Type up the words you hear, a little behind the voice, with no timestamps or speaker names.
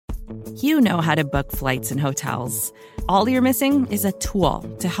You know how to book flights and hotels. All you're missing is a tool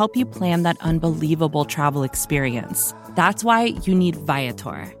to help you plan that unbelievable travel experience. That's why you need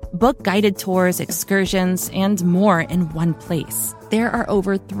Viator. Book guided tours, excursions, and more in one place. There are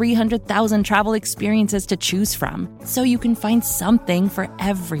over 300,000 travel experiences to choose from, so you can find something for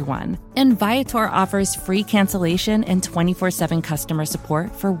everyone. And Viator offers free cancellation and 24/7 customer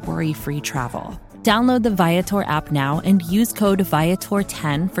support for worry-free travel. Download the Viator app now and use code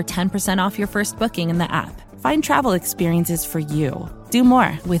Viator10 for 10% off your first booking in the app. Find travel experiences for you. Do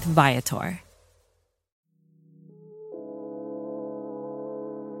more with Viator.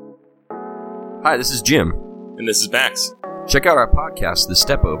 Hi, this is Jim. And this is Max. Check out our podcast, The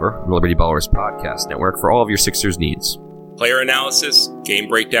Step Over, on the Liberty Ballers Podcast Network for all of your Sixers needs. Player analysis, game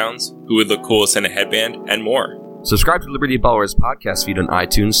breakdowns, who would look coolest in a headband, and more. Subscribe to Liberty Ballers podcast feed on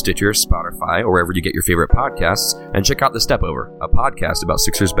iTunes, Stitcher, Spotify, or wherever you get your favorite podcasts, and check out The Step Over, a podcast about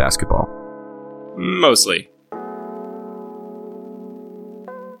Sixers basketball. Mostly.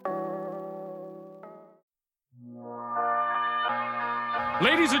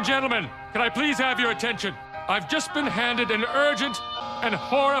 Ladies and gentlemen, can I please have your attention? I've just been handed an urgent and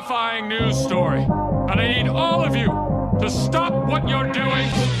horrifying news story, and I need all of you to stop what you're doing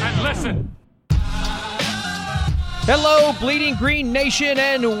and listen. Hello, Bleeding Green Nation,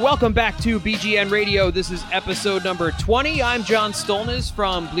 and welcome back to BGN Radio. This is episode number 20. I'm John Stolnis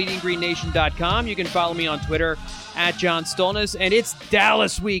from BleedingGreenNation.com. You can follow me on Twitter at John Stolnis, and it's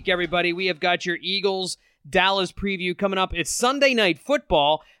Dallas week, everybody. We have got your Eagles Dallas preview coming up. It's Sunday Night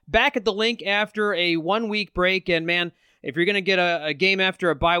Football, back at the link after a 1-week break, and man, if you're going to get a game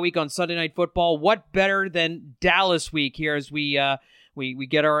after a bye week on Sunday Night Football, what better than Dallas week here as we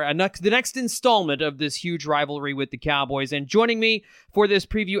get the next installment of this huge rivalry with the Cowboys. And joining me for this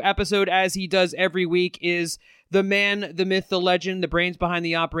preview episode, as he does every week, is the man, the myth, the legend, the brains behind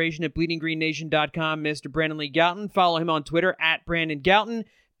the operation at BleedingGreenNation.com, Mr. Brandon Lee Gouton. Follow him on Twitter at Brandon Gouton.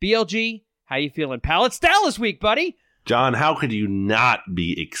 BLG, how you feeling, pal? It's Dallas week, buddy. John, how could you not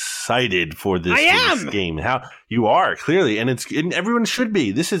be excited for this game? How you are, clearly, and everyone should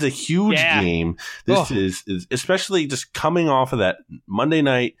be. This is a huge game. This is especially just coming off of that Monday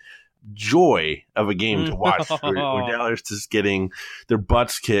night joy of a game to watch, where Dallas is getting their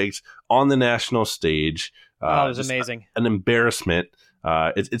butts kicked on the national stage. It was amazing. An embarrassment.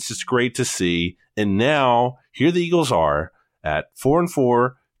 It's just great to see. And now here the Eagles are at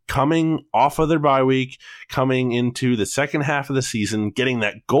 4-4. Coming off of their bye week, coming into the second half of the season, getting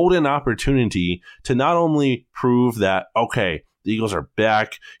that golden opportunity to not only prove that, okay, the Eagles are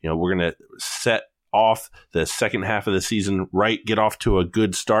back, we're going to set off the second half of the season right, get off to a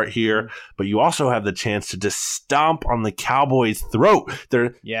good start here, but you also have the chance to just stomp on the Cowboys' throat.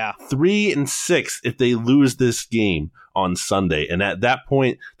 They're 3-6 if they lose this game on Sunday, and at that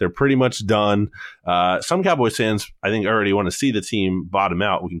point they're pretty much done. Some Cowboys fans, I think, already want to see the team bottom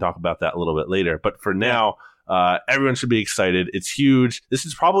out. We can talk about that a little bit later, but for now, everyone should be excited. It's huge. It's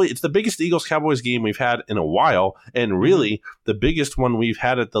the biggest Eagles-Cowboys game we've had in a while, and really the biggest one we've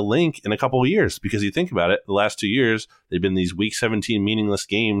had at the link in a couple of years, because you think about it, the last 2 years they've been these Week 17 meaningless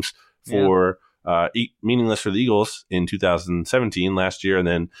games for meaningless for the Eagles in 2017 last year, and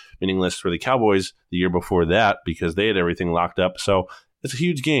then meaningless for the Cowboys the year before that because they had everything locked up. So it's a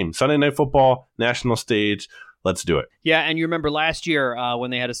huge game. Sunday Night Football, national stage. Let's do it. Yeah, and you remember last year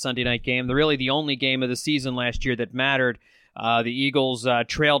when they had a Sunday night game, the only game of the season last year that mattered. The Eagles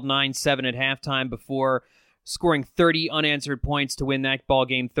trailed 9-7 at halftime before scoring 30 unanswered points to win that ball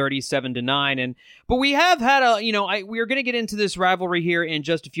game 37-9. But we have had we are going to get into this rivalry here in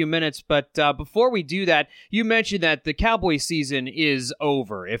just a few minutes. But before we do that, you mentioned that the Cowboys season is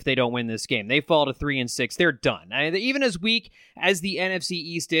over if they don't win this game. They fall to 3-6. They're done. Even as weak as the NFC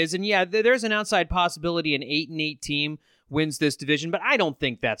East is, and there's an outside possibility an 8-8 team wins this division, but I don't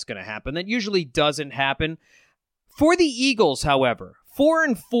think that's going to happen. That usually doesn't happen. For the Eagles, however,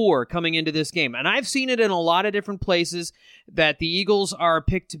 4-4 coming into this game. And I've seen it in a lot of different places that the Eagles are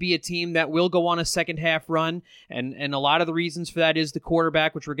picked to be a team that will go on a second half run. And a lot of the reasons for that is the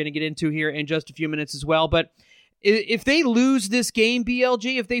quarterback, which we're going to get into here in just a few minutes as well. But if they lose this game,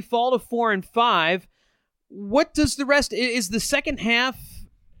 BLG, if they fall to 4-5, what does the rest, is the second half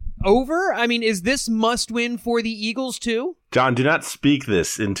over? I mean, is this must win for the Eagles too? John, do not speak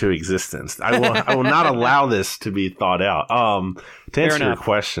this into existence. I will not allow this to be thought out. To answer your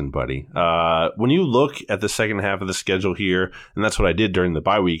question, buddy, when you look at the second half of the schedule here, and that's what I did during the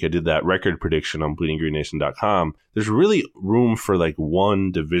bye week, I did that record prediction on BleedingGreenNation.com. There's really room for like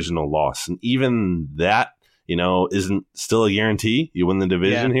one divisional loss, and even that, isn't still a guarantee. You win the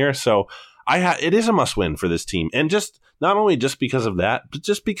division here, so it is a must win for this team, and just not only just because of that, but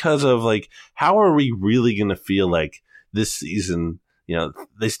just because of like, how are we really going to feel like this season? You know,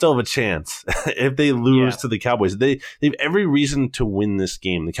 they still have a chance if they lose to the Cowboys. They have every reason to win this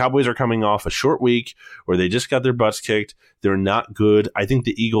game. The Cowboys are coming off a short week where they just got their butts kicked. They're not good. I think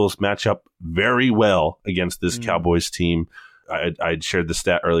the Eagles match up very well against this Cowboys team. I shared the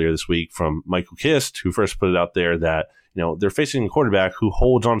stat earlier this week from Michael Kist, who first put it out there that, you know, they're facing a quarterback who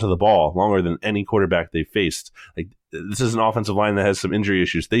holds onto the ball longer than any quarterback they faced. Like, this is an offensive line that has some injury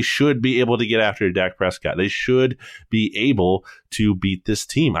issues. They should be able to get after Dak Prescott. They should be able to beat this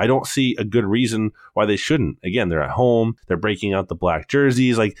team. I don't see a good reason why they shouldn't. Again, they're at home. They're breaking out the black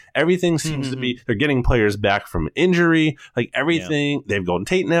jerseys. Like, everything seems to be, they're getting players back from injury. Like, everything, they have Golden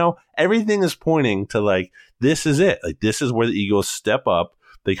Tate now. Everything is pointing to, like, this is it. Like, this is where the Eagles step up.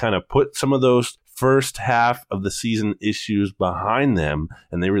 They kind of put some of those first half of the season issues behind them,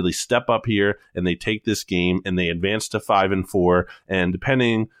 and they really step up here and they take this game and they advance to 5-4. And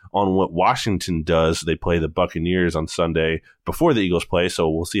depending on what Washington does, they play the Buccaneers on Sunday before the Eagles play. So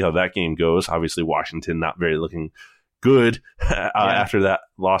we'll see how that game goes. Obviously, Washington not very looking good after that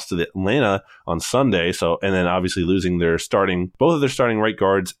loss to Atlanta on Sunday. So, and then obviously losing both of their starting right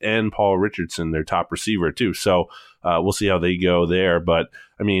guards and Paul Richardson, their top receiver too. So we'll see how they go there. But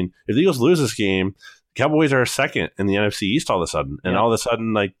I mean, if the Eagles lose this game, Cowboys are second in the NFC East all of a sudden. And all of a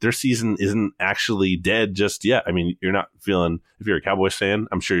sudden, like, their season isn't actually dead just yet. I mean, you're not feeling, if you're a Cowboys fan,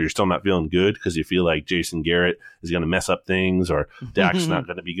 I'm sure you're still not feeling good because you feel like Jason Garrett is going to mess up things or Dak's not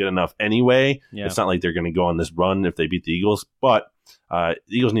going to be good enough anyway. Yeah. It's not like they're going to go on this run if they beat the Eagles. But the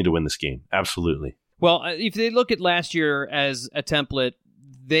Eagles need to win this game. Absolutely. Well, if they look at last year as a template,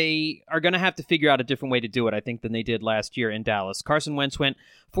 they are going to have to figure out a different way to do it, I think, than they did last year in Dallas. Carson Wentz went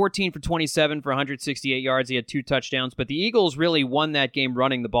 14 for 27 for 168 yards. He had 2 touchdowns, but the Eagles really won that game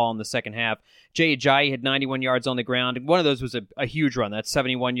running the ball in the second half. Jay Ajayi had 91 yards on the ground. One of those was a huge run, that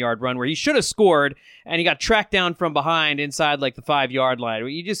 71-yard run where he should have scored, and he got tracked down from behind inside like the 5-yard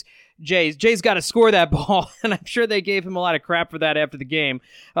line. Jay's got to score that ball, and I'm sure they gave him a lot of crap for that after the game.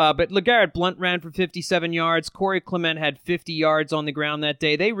 But LeGarrette Blount ran for 57 yards. Corey Clement had 50 yards on the ground that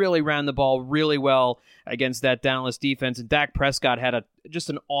day. They really ran the ball really well against that Dallas defense, and Dak Prescott had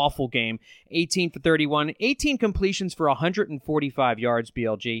just an awful game. 18 for 31, 18 completions for 145 yards,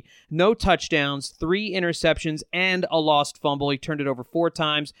 BLG. No touchdowns, 3 interceptions, and a lost fumble. He turned it over 4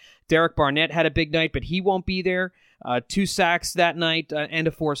 times. Derek Barnett had a big night, but he won't be there. 2 sacks that night and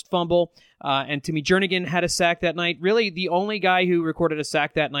a forced fumble. And Timmy Jernigan had a sack that night. Really, the only guy who recorded a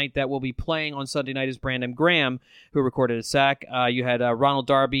sack that night that will be playing on Sunday night is Brandon Graham, who recorded a sack. You had Ronald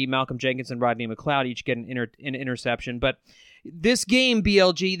Darby, Malcolm Jenkins, and Rodney McLeod each get an interception. But this game,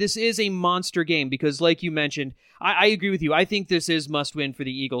 BLG, this is a monster game because, like you mentioned, I agree with you. I think this is must-win for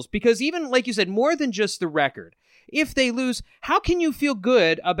the Eagles because even, like you said, more than just the record. If they lose, how can you feel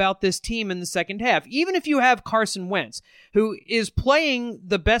good about this team in the second half? Even if you have Carson Wentz, who is playing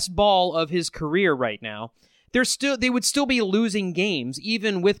the best ball of his career right now, they would still be losing games,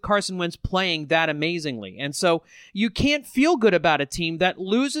 even with Carson Wentz playing that amazingly. And so you can't feel good about a team that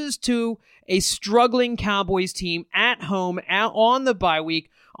loses to a struggling Cowboys team at home on the bye week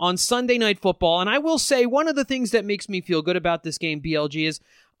on Sunday Night Football. And I will say one of the things that makes me feel good about this game, BLG, is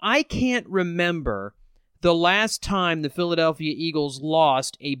I can't remember the last time the Philadelphia Eagles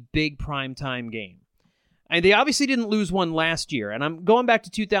lost a big primetime game. And they obviously didn't lose one last year. And I'm going back to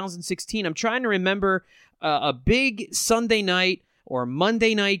 2016. I'm trying to remember a big Sunday night or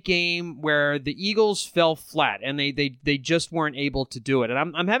Monday night game where the Eagles fell flat and they just weren't able to do it.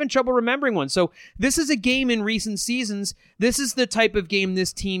 And I'm having trouble remembering one. So this is a game in recent seasons. This is the type of game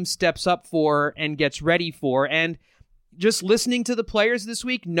this team steps up for and gets ready for. And just listening to the players this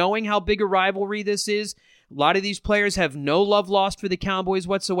week, knowing how big a rivalry this is, a lot of these players have no love lost for the Cowboys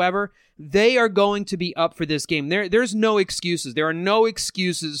whatsoever. They are going to be up for this game. There's no excuses. There are no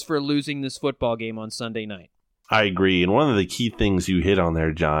excuses for losing this football game on Sunday night. I agree. And one of the key things you hit on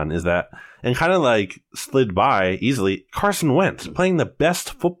there, John, is that, and kind of like slid by easily, Carson Wentz playing the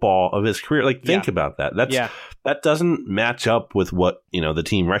best football of his career. Like, think about that. That doesn't match up with what, the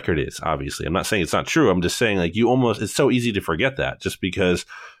team record is, obviously. I'm not saying it's not true. I'm just saying, like, it's so easy to forget that just because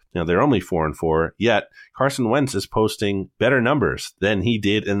they're only 4-4, yet Carson Wentz is posting better numbers than he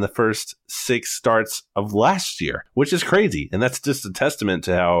did in the first 6 starts of last year, which is crazy. And that's just a testament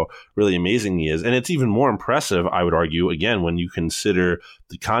to how really amazing he is. And it's even more impressive, I would argue, again, when you consider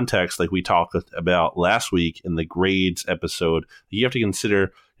the context, like we talked about last week in the grades episode. You have to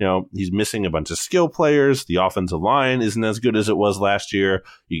consider, he's missing a bunch of skill players. The offensive line isn't as good as it was last year.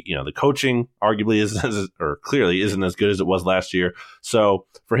 The coaching arguably clearly isn't as good as it was last year. So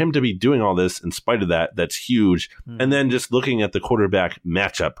for him to be doing all this in spite of that, that's huge. And then just looking at the quarterback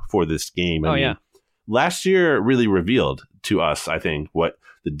matchup for this game. I mean, last year really revealed to us, I think, what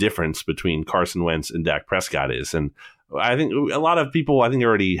the difference between Carson Wentz and Dak Prescott is. And I think a lot of people,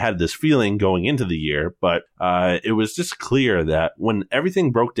 already had this feeling going into the year, but it was just clear that when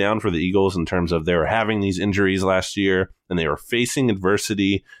everything broke down for the Eagles in terms of they were having these injuries last year and they were facing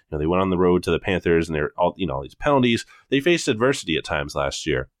adversity, they went on the road to the Panthers and they were all these penalties. They faced adversity at times last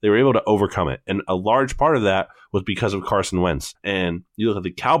year. They were able to overcome it. And a large part of that was because of Carson Wentz. And you look at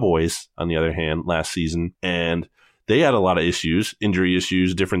the Cowboys, on the other hand, last season, and they had a lot of issues, injury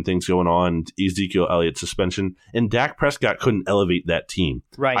issues, different things going on, Ezekiel Elliott suspension, and Dak Prescott couldn't elevate that team.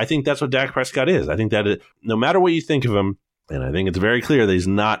 Right. I think that's what Dak Prescott is. I think that no matter what you think of him, and I think it's very clear that he's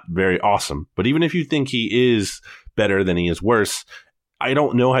not very awesome, but even if you think he is better than he is worse, I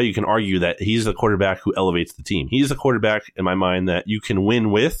don't know how you can argue that he's the quarterback who elevates the team. He's the quarterback, in my mind, that you can win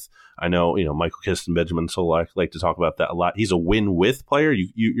with. I know, Michael Kiss and Benjamin Solak like to talk about that a lot. He's a win-with player.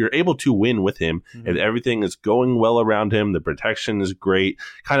 You're able to win with him, and everything is going well around him. The protection is great,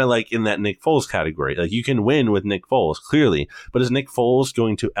 kind of like in that Nick Foles category. Like, you can win with Nick Foles, clearly. But is Nick Foles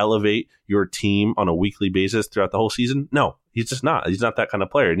going to elevate your team on a weekly basis throughout the whole season? No. He's just not. He's not that kind of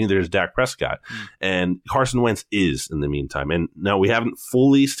player. Neither is Dak Prescott. And Carson Wentz is in the meantime. And now we haven't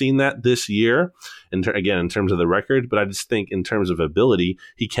fully seen that this year, in terms of the record, but I just think in terms of ability,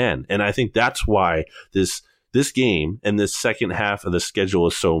 he can. And I think that's why this game and this second half of the schedule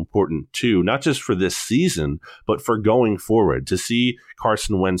is so important too, not just for this season, but for going forward, to see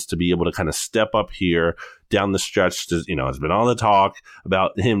Carson Wentz to be able to kind of step up here down the stretch. Has been all the talk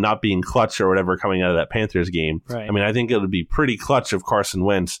about him not being clutch or whatever coming out of that Panthers game. Right. I mean, I think it would be pretty clutch of Carson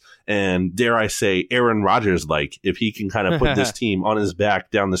Wentz and, dare I say, Aaron Rodgers-like, if he can kind of put this team on his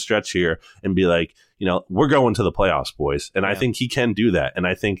back down the stretch here and be like, we're going to the playoffs, boys. And I think he can do that. And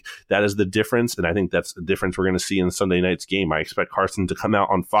I think that is the difference. And I think that's the difference we're going to see in Sunday night's game. I expect Carson to come out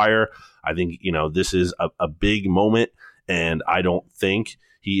on fire. I think, this is a big moment, and I don't think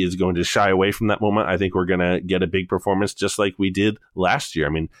he is going to shy away from that moment. I think we're going to get a big performance just like we did last year. I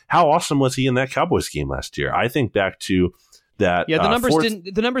mean, how awesome was he in that Cowboys game last year? I think back to that. Yeah, the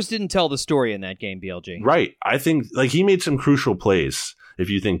numbers didn't tell the story in that game, BLG. Right. I think he made some crucial plays. If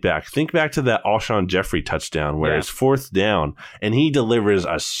you think back to that Alshon Jeffrey touchdown where it's 4th down and he delivers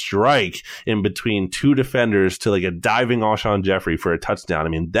a strike in between two defenders to a diving Alshon Jeffrey for a touchdown. I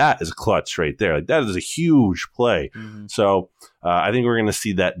mean, that is clutch right there. That is a huge play. So I think we're going to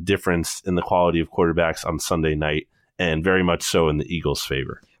see that difference in the quality of quarterbacks on Sunday night, and very much so in the Eagles'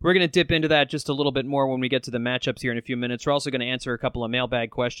 favor. We're going to dip into that just a little bit more when we get to the matchups here in a few minutes. We're also going to answer a couple of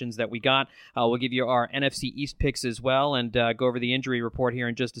mailbag questions that we got. We'll give you our NFC East picks as well, and go over the injury report here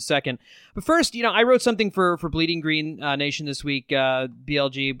in just a second. But first, I wrote something for Bleeding Green Nation this week,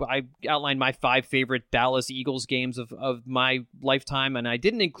 BLG. I outlined my 5 favorite Dallas Eagles games of my lifetime, and I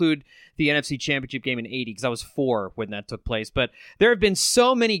didn't include the NFC Championship game in 80 because I was 4 when that took place. But there have been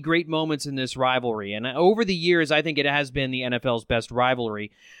so many great moments in this rivalry, and over the years, I think it has been the NFL's best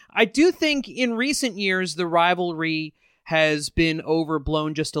rivalry. I do think in recent years the rivalry has been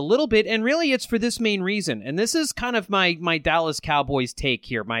overblown just a little bit, and really it's for this main reason. And this is kind of my Dallas Cowboys take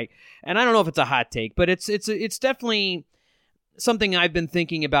here. And I don't know if it's a hot take, but it's definitely something I've been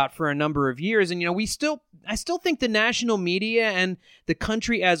thinking about for a number of years. And I still think the national media and the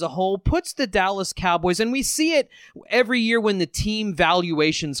country as a whole puts the Dallas Cowboys, and we see it every year when the team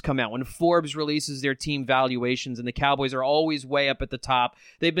valuations come out, when Forbes releases their team valuations, and the Cowboys are always way up at the top.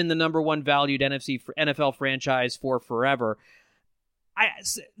 They've been the number 1 valued NFL franchise for forever.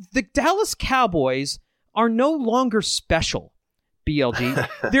 The Dallas Cowboys are no longer special.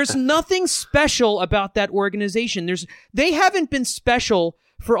 BLG. There's nothing special about that organization. They haven't been special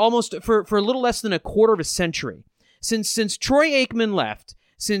for a little less than a quarter of a century. Since Troy Aikman left,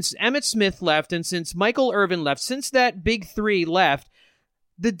 since Emmitt Smith left, and since Michael Irvin left, since that big 3 left,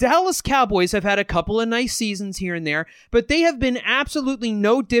 the Dallas Cowboys have had a couple of nice seasons here and there, but they have been absolutely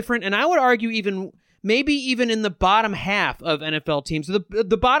no different, and I would argue maybe even in the bottom half of NFL teams,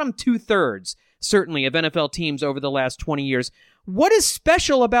 the bottom 2/3 certainly of NFL teams over the last 20 years. What is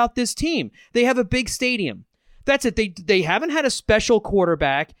special about this team? They have a big stadium. That's it. They haven't had a special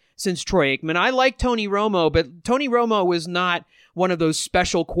quarterback since Troy Aikman. I like Tony Romo, but Tony Romo was not one of those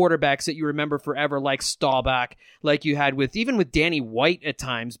special quarterbacks that you remember forever, like Staubach, like you had even with Danny White at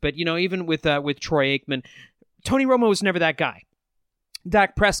times. But even with Troy Aikman, Tony Romo was never that guy.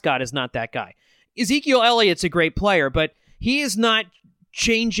 Dak Prescott is not that guy. Ezekiel Elliott's a great player, but he is not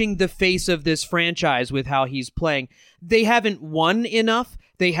changing the face of this franchise with how he's playing. They haven't won enough.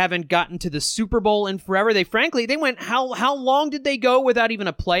 They haven't gotten to the Super Bowl in forever. They went, how long did they go without even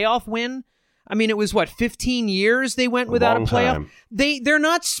a playoff win? I mean, it was 15 years they went without a playoff. Time. They're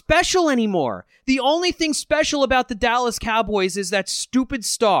not special anymore. The only thing special about the Dallas Cowboys is that stupid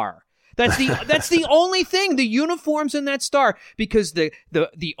star. That's the only thing, the uniforms and that star, because the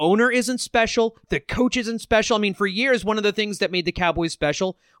owner isn't special, the coach isn't special. I mean, for years, one of the things that made the Cowboys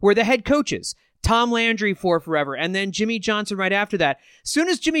special were the head coaches. Tom Landry for forever, and then Jimmy Johnson right after that. Soon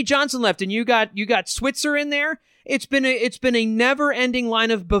as Jimmy Johnson left and you got Switzer in there, it's been a never-ending line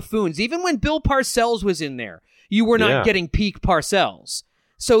of buffoons. Even when Bill Parcells was in there, you were not getting peak Parcells.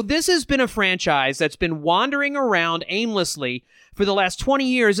 So this has been a franchise that's been wandering around aimlessly for the last 20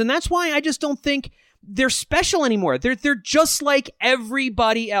 years, and that's why I just don't think they're special anymore. They're just like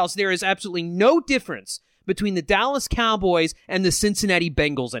everybody else. There is absolutely no difference between the Dallas Cowboys and the Cincinnati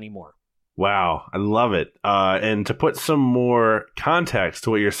Bengals anymore. Wow, I love it. And to put some more context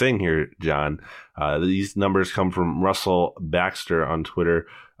to what you're saying here, John, these numbers come from Russell Baxter on Twitter.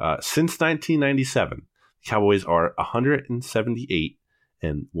 Since 1997, the Cowboys are 178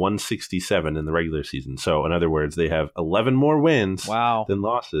 and 167 in the regular season. So, in other words, they have 11 more wins than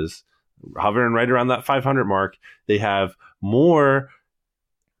losses, hovering right around that 500 mark. They have more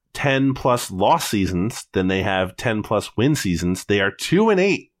 10-plus loss seasons than they have 10-plus win seasons. They are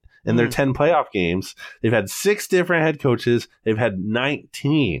 2-8 in their 10 playoff games. They've had 6 different head coaches. They've had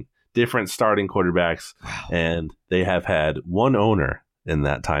 19 different starting quarterbacks, and they have had one owner in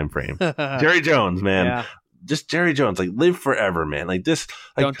that time frame. Jerry Jones, man. Yeah. Just Jerry Jones, live forever, man. This,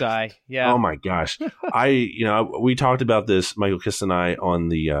 don't die. Yeah. Oh my gosh. We talked about this, Michael Kiss and I, on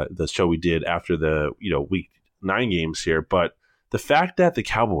the show we did after the week 9 games here. But the fact that the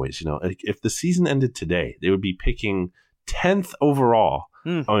Cowboys, if the season ended today, they would be picking 10th overall.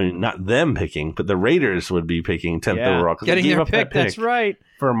 I mean, not them picking, but the Raiders would be picking 10th overall. Getting their pick. That's right.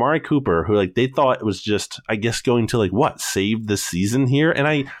 For Amari Cooper, who they thought it was just, I guess, going to save the season here. And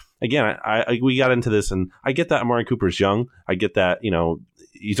I we got into this, and I get that Amari Cooper's young. I get that,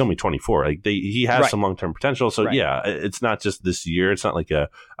 he's only 24. He has some long-term potential. So yeah, it's not just this year. It's not like a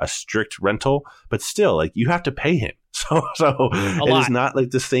strict rental, but still, you have to pay him. So it is not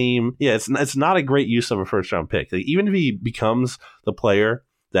the same. Yeah, it's not a great use of a first-round pick. Even if he becomes the player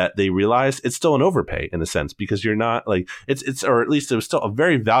that they realize, it's still an overpay in a sense, because you're not it's or at least it was still a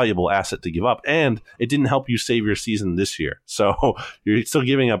very valuable asset to give up, and it didn't help you save your season this year. So you're still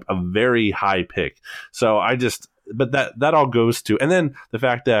giving up a very high pick. So but that all goes to, and then the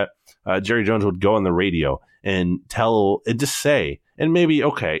fact that Jerry Jones would go on the radio and just say, and maybe,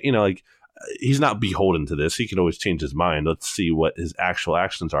 he's not beholden to this. He can always change his mind. Let's see what his actual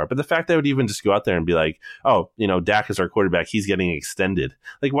actions are. But the fact that I would even just go out there and be like, oh, Dak is our quarterback, he's getting extended.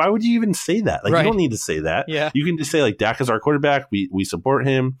 Why would you even say that? You don't need to say that. Yeah. You can just say, Dak is our quarterback. We support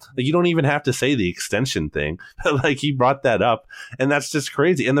him. You don't even have to say the extension thing. He brought that up. And that's just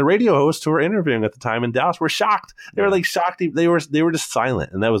crazy. And the radio hosts who were interviewing at the time in Dallas were shocked. They were shocked. They were just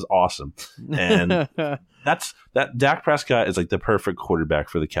silent. And that was awesome. And that Dak Prescott is the perfect quarterback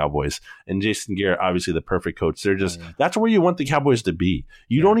for the Cowboys, and Jason Garrett, obviously the perfect coach. They're just, that's where you want the Cowboys to be.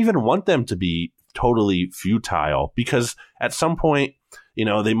 You don't even want them to be totally futile, because at some point,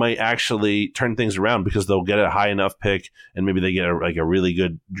 they might actually turn things around, because they'll get a high enough pick, and maybe they get a really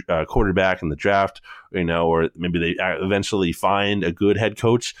good quarterback in the draft, or maybe they eventually find a good head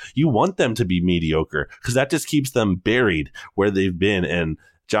coach. You want them to be mediocre, because that just keeps them buried where they've been. And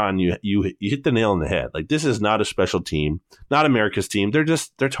John, you hit the nail on the head. This is not a special team, not America's team. They're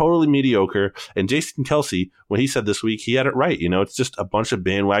totally mediocre. And Jason Kelce, when he said this week, he had it right. It's just a bunch of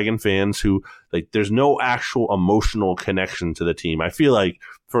bandwagon fans who there's no actual emotional connection to the team. I feel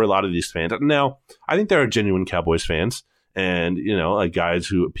for a lot of these fans. Now, I think there are genuine Cowboys fans, and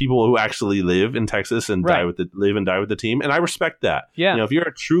people who actually live in Texas and live and die with the team. And I respect that. Yeah. If you're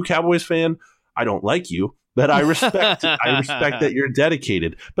a true Cowboys fan, I don't like you, but I respect that you're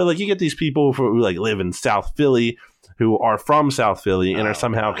dedicated. But you get these people who live in South Philly, who are from South Philly and are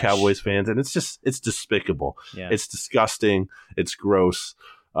somehow Cowboys fans, and it's despicable. Yeah. It's disgusting. It's gross.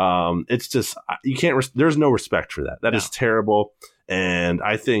 It's just, you can't. There's no respect for that. That is terrible. And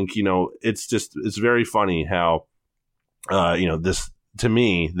I think it's very funny how this. To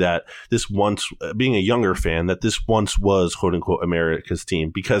me, that this once, being a younger fan, that this once was quote unquote America's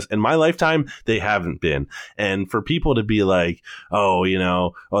team, because in my lifetime they haven't been. And for people to be the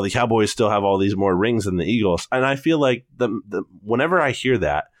Cowboys still have all these more rings than the Eagles, and I feel the whenever I hear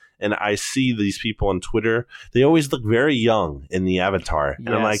that, and I see these people on Twitter. They always look very young in the avatar. And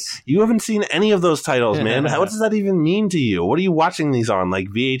I'm like, you haven't seen any of those titles, man. What does that even mean to you? What are you watching these on? Like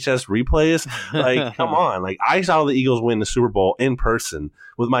VHS replays? Like, come on. Like, I saw the Eagles win the Super Bowl in person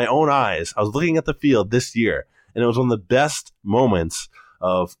with my own eyes. I was looking at the field this year, and it was one of the best moments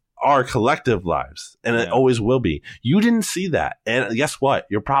of our collective lives, and it always will be. You didn't see that, and guess what?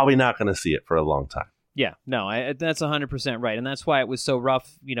 You're probably not going to see it for a long time. Yeah, no, that's 100% right, and that's why it was so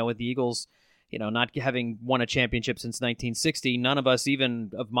rough, with the Eagles, not having won a championship since 1960. None of us,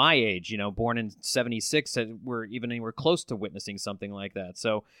 even of my age, born in 76, were even anywhere close to witnessing something like that.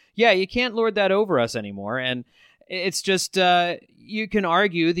 So, yeah, you can't lord that over us anymore, and it's just, you can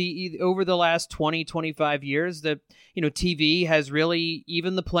argue over the last 20, 25 years that, TV has really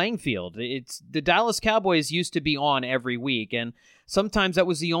evened the playing field. It's the Dallas Cowboys used to be on every week, and sometimes that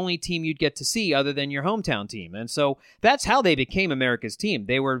was the only team you'd get to see other than your hometown team. And so that's how they became America's team.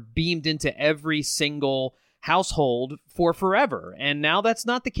 They were beamed into every single household for forever. And now that's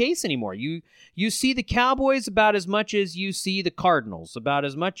not the case anymore. You see the Cowboys about as much as you see the Cardinals, about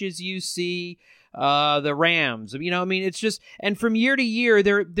as much as you see the Rams. It's just, and from year to year,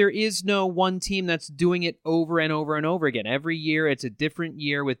 there is no one team that's doing it over and over and over again. Every year, it's a different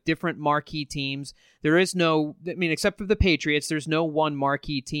year with different marquee teams. There is no, except for the Patriots, there's no one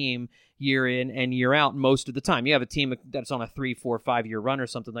marquee team year in and year out most of the time. You have a team that's on a 3, 4, 5 year run or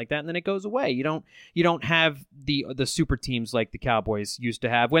something like that, and then it goes away. You don't have the super teams like the Cowboys used to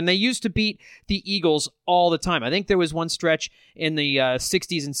have when they used to beat the Eagles all the time. I think there was one stretch in the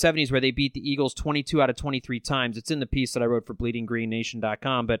 60s and 70s where they beat the Eagles 22 out of 23 times. It's in the piece that I wrote for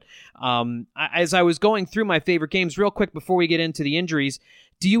BleedingGreenNation.com. But as I was going through my favorite games, real quick before we get into the injuries,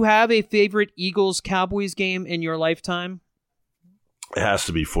 do you have a favorite Eagles-Cowboys game in your lifetime? It has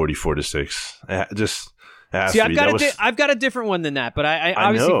to be 44-6. I've got a different one than that, but I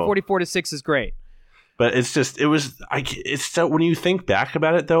obviously 44-6 is great. But it's so, when you think back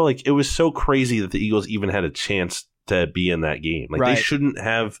about it though, like, it was so crazy that the Eagles even had a chance to be in that game. Like, right. They shouldn't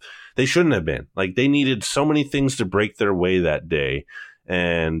have been. Like, they needed so many things to break their way that day.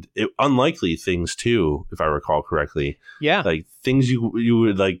 And unlikely things too, if I recall correctly. Yeah. Like, things you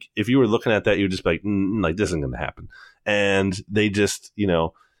would, like, if you were looking at that, you would just be like, like, this isn't going to happen. And they just, and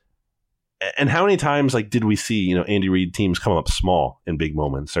how many times, like, did we see, Andy Reid teams come up small in big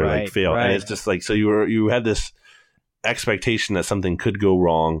moments or like fail? Right. And it's just like, so you had this expectation that something could go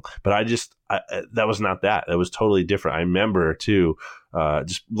wrong, but that was not that. That was totally different. I remember too,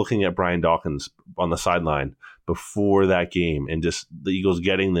 just looking at Brian Dawkins on the sideline before that game, and just the Eagles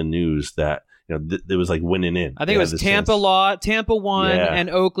getting the news that it was like winning in. I think it was Tampa won and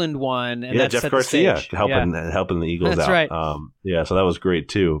Oakland won, and that Jeff set Garcia the stage. helping the Eagles That's out. Right. So that was great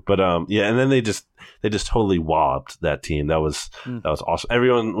too. But and then they just totally walloped that team. That was awesome.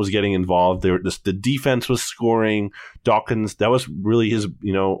 Everyone was getting involved. The defense was scoring. Dawkins, that was really his.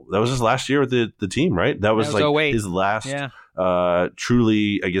 That was his last year with the team, right? That was like 08. His last. Yeah.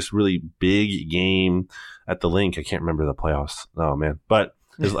 Truly, I guess, really big game at the Link. I can't remember the playoffs. Oh man, but.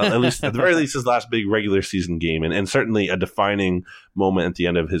 At least, at the very least, his last big regular season game, and certainly a defining moment at the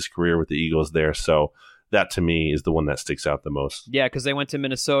end of his career with the Eagles there. So that, to me, is the one that sticks out the most. Yeah, because they went to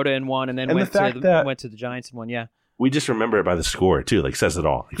Minnesota and won, and then went to the Giants and won. Yeah, we just remember it by the score too. Like, says it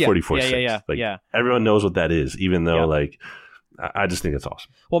all. Like 44-6. Yeah. Everyone knows what that is, even though I just think it's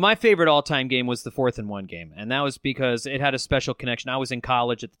awesome. Well, my favorite all-time game was the 4th and 1 game, and that was because it had a special connection. I was in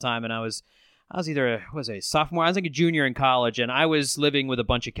college at the time, and I was either a sophomore, I was like a junior in college, and I was living with a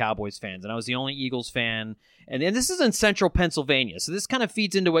bunch of Cowboys fans, and I was the only Eagles fan. And this is in central Pennsylvania, so this kind of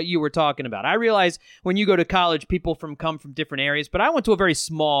feeds into what you were talking about. I realize when you go to college, people come from different areas, but I went to a very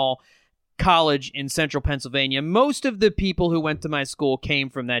small college in central Pennsylvania. Most of the people who went to my school came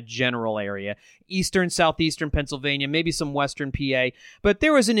from that general area, eastern, southeastern Pennsylvania, maybe some western PA, but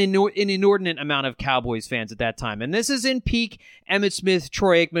there was an inordinate amount of Cowboys fans at that time. And this is in peak Emmitt Smith,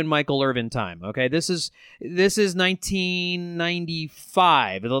 Troy Aikman, Michael Irvin time. Okay, this is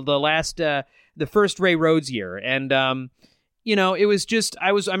 1995, the first Ray Rhodes year, and it was just I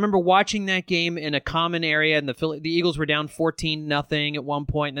remember watching that game in a common area, and the Eagles were down 14-0 at one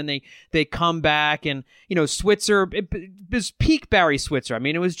point, and then they come back, and Switzer, it was peak Barry Switzer. I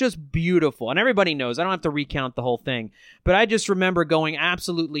mean, it was just beautiful, and everybody knows. I don't have to recount the whole thing, but I just remember going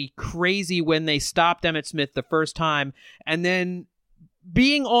absolutely crazy when they stopped Emmitt Smith the first time, and then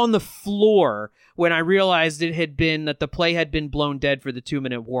being on the floor when I realized that the play had been blown dead for the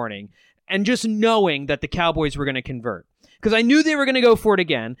 2-minute warning. and just knowing that the Cowboys were going to convert. Because I knew they were going to go for it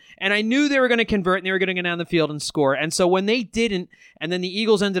again, and I knew they were going to convert, and they were going to go down the field and score. And so when they didn't, and then the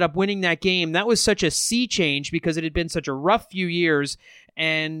Eagles ended up winning that game, that was such a sea change because it had been such a rough few years,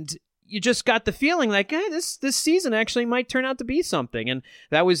 and you just got the feeling like, hey, this season actually might turn out to be something. And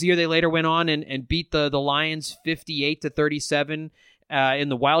that was the year they later went on and beat the Lions 58-37 in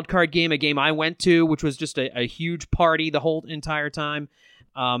the wild card game, a game I went to, which was just a huge party the whole entire time.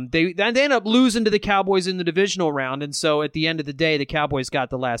 They ended up losing to the Cowboys in the divisional round, and so at the end of the day, the Cowboys got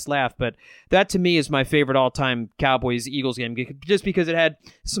the last laugh. But that, to me, is my favorite all-time Cowboys-Eagles game, just because it had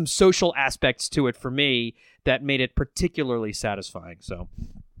some social aspects to it for me that made it particularly satisfying. So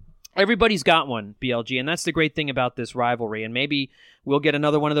everybody's got one, BLG, and that's the great thing about this rivalry, and maybe we'll get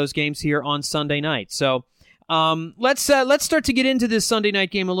another one of those games here on Sunday night. So let's start to get into this Sunday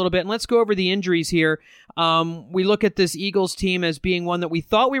night game a little bit, and let's go over the injuries here. We look at this Eagles team as being one that we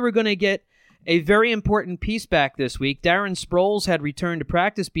thought we were going to get a very important piece back this week. Darren Sproles had returned to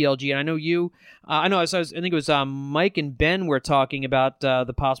practice, BLG, and I know you. I think it was Mike and Ben were talking about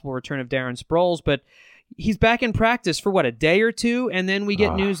the possible return of Darren Sproles, but he's back in practice for a day or two, and then we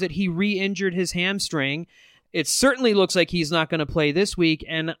get news that he re-injured his hamstring. It certainly looks like he's not going to play this week,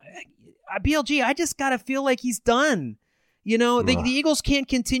 and BLG, I just gotta feel like he's done. You know, the Eagles can't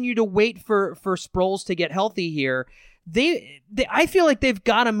continue to wait for Sproles to get healthy here. I feel like they've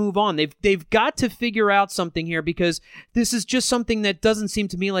got to move on. They've got to figure out something here, because this is just something that doesn't seem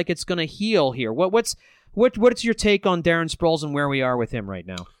to me like it's going to heal here. What's your take on Darren Sproles and where we are with him right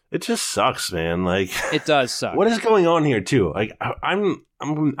now? It just sucks, man. Like, it does suck. What is going on here too? Like, I'm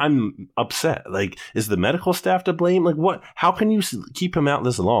upset. Like, is the medical staff to blame? Like, what? How can you keep him out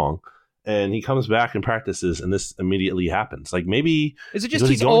this long? And he comes back and practices, and this immediately happens. Like, maybe is it just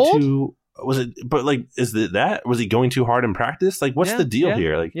he's old? Was he going too hard in practice? Like, what's the deal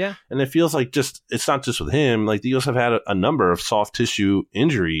here? Like, and it feels like it's not just with him. Like, the Eagles have had a number of soft tissue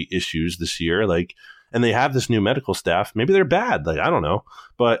injury issues this year. Like, and they have this new medical staff. Maybe they're bad. Like, I don't know.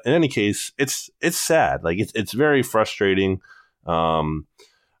 But in any case, it's sad. Like, it's very frustrating.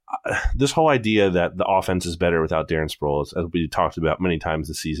 This whole idea that the offense is better without Darren Sproles, as we talked about many times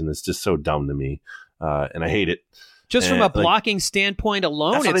this season, is just so dumb to me, and I hate it. Just from a blocking standpoint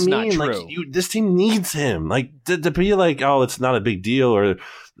alone, it's not true. Like, this team needs him. Like, to be like, oh, it's not a big deal, or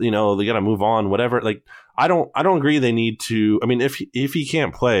they got to move on, whatever. Like, I don't agree. They need to. I mean, if he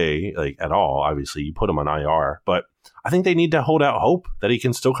can't play like at all, obviously you put him on IR. But I think they need to hold out hope that he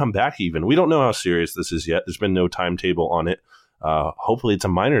can still come back. Even we don't know how serious this is yet. There's been no timetable on it. Hopefully it's a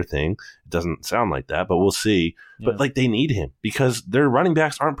minor thing. It doesn't sound like that, but we'll see. Yeah. But they need him because their running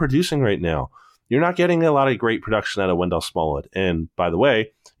backs aren't producing right now. You're not getting a lot of great production out of Wendell Smallwood. And by the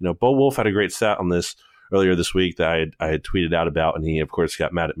way, Bo Wolf had a great stat on this earlier this week that I had tweeted out about, and he of course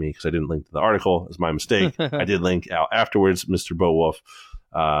got mad at me because I didn't link to the article. It was my mistake. I did link out afterwards, Mr. Bo Wolf.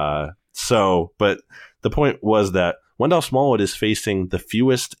 But the point was that Wendell Smallwood is facing the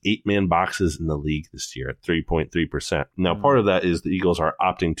fewest 8-man boxes in the league this year at 3.3%. Now, part of that is the Eagles are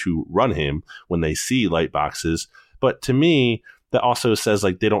opting to run him when they see light boxes. But to me, that also says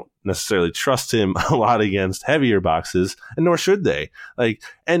they don't necessarily trust him a lot against heavier boxes, and nor should they.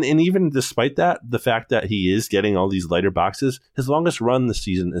 And even despite that, the fact that he is getting all these lighter boxes, his longest run this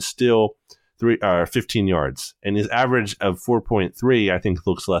season is still 15 yards, and his average of 4.3 I think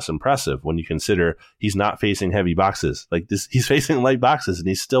looks less impressive when you consider he's not facing heavy boxes like this. He's facing light boxes and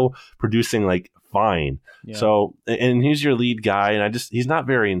he's still producing fine. Yeah. So, and he's your lead guy, and he's not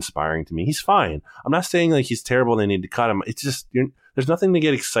very inspiring to me. He's fine. I'm not saying he's terrible and they need to cut him. It's just there's nothing to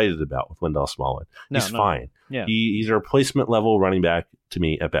get excited about with Wendell Smallwood. He's fine. Yeah. He's a replacement level running back to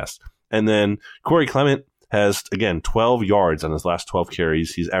me at best. And then Corey Clement has, again, 12 yards on his last 12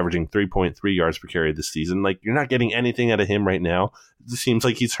 carries. He's averaging 3.3 yards per carry this season. You're not getting anything out of him right now. It seems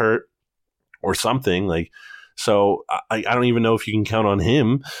like he's hurt or something. So I don't even know if you can count on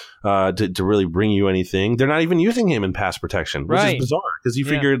him to really bring you anything. They're not even using him in pass protection, which is bizarre because you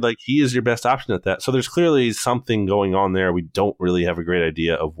figured he is your best option at that. So there's clearly something going on there. We don't really have a great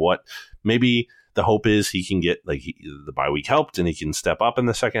idea of what. Maybe the hope is he can get the bye week helped and he can step up in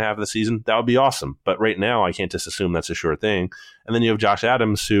the second half of the season. That would be awesome. But right now, I can't just assume that's a sure thing. And then you have Josh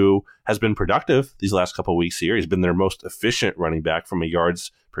Adams, who has been productive these last couple of weeks here. He's been their most efficient running back from a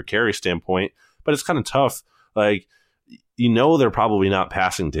yards per carry standpoint. But it's kind of tough. They're probably not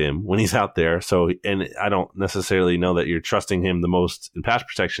passing to him when he's out there. So, and I don't necessarily know that you're trusting him the most in pass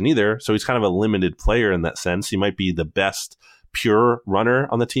protection either. So he's kind of a limited player in that sense. He might be the best pure runner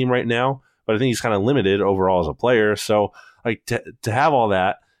on the team right now, but I think he's kind of limited overall as a player. So to have all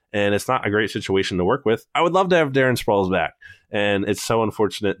that and it's not a great situation to work with. I would love to have Darren Sproles back, and it's so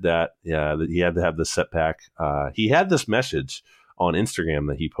unfortunate that that he had to have this setback. He had this message on Instagram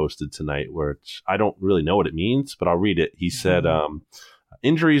that he posted tonight, which I don't really know what it means, but I'll read it. He said,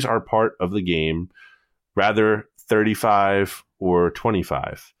 injuries are part of the game, rather 35 or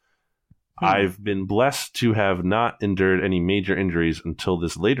 25. I've been blessed to have not endured any major injuries until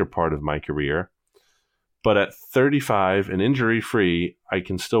this later part of my career. But at 35 and injury-free, I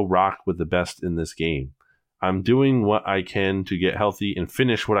can still rock with the best in this game. I'm doing what I can to get healthy and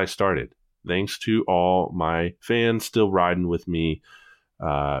finish what I started. Thanks to all my fans still riding with me.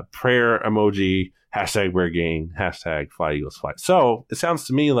 Prayer emoji, hashtag Bear Gang, hashtag Fly Eagles Fly. So it sounds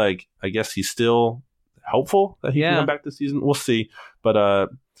to me like I guess he's still hopeful that he can come back this season. We'll see. But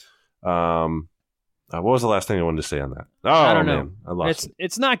what was the last thing I wanted to say on that? Oh, I don't know. Man, I lost it.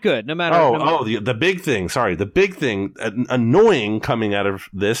 It's not good. No matter. The big thing. Sorry, the big thing, annoying coming out of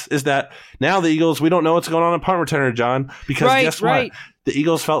this is that now the Eagles, we don't know what's going on in punt returner, John, because guess what? The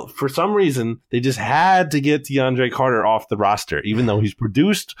Eagles felt for some reason they just had to get DeAndre Carter off the roster, even though he's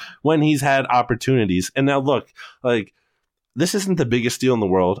produced when he's had opportunities. And now look, like, this isn't the biggest deal in the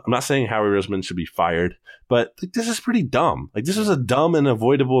world. I'm not saying Howie Roseman should be fired, but this is pretty dumb. Like, this was a dumb and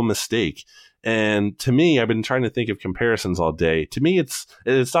avoidable mistake. And to me, I've been trying to think of comparisons all day. To me, it's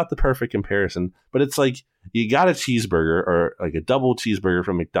not the perfect comparison, but it's like you got a cheeseburger or like a double cheeseburger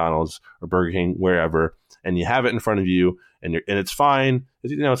from McDonald's or Burger King, wherever, and you have it in front of you, and it's fine.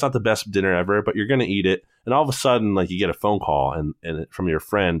 You know, it's not the best dinner ever, but you're going to eat it. And all of a sudden, like, you get a phone call and from your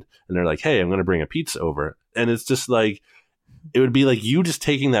friend, and they're like, "Hey, I'm going to bring a pizza over," and it's just like, it would be like you just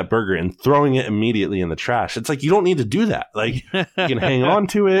taking that burger and throwing it immediately in the trash. It's like, you don't need to do that. Like, you can hang on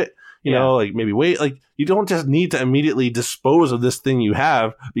to it. You know, like maybe wait, like you don't just need to immediately dispose of this thing you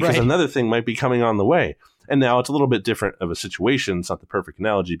have because another thing might be coming on the way. And now it's a little bit different of a situation. It's not the perfect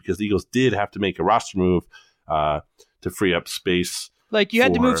analogy because the Eagles did have to make a roster move to free up space. Like you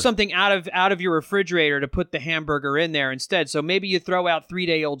had to move something out of your refrigerator to put the hamburger in there instead. So maybe you throw out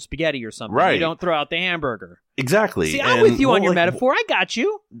 3-day-old spaghetti or something. Right. You don't throw out the hamburger. Exactly. See, I'm with you on your metaphor. I got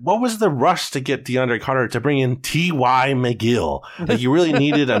you. What was the rush to get DeAndre Carter to bring in T.Y. McGill? Like, you really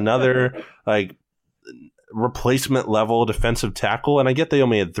needed another like replacement level defensive tackle. And I get they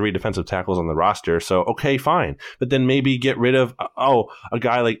only had 3 defensive tackles on the roster. So, okay, fine. But then maybe get rid of, a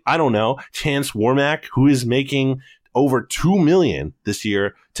guy like, I don't know, Chance Warmack, who is making over $2 million this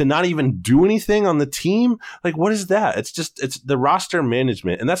year to not even do anything on the team. Like, what is that? It's the roster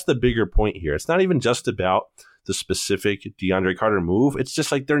management. And that's the bigger point here. It's not even just about the specific DeAndre Carter move. It's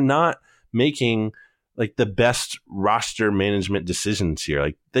just like, they're not making like the best roster management decisions here.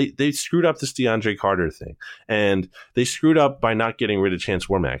 Like they screwed up this DeAndre Carter thing, and they screwed up by not getting rid of Chance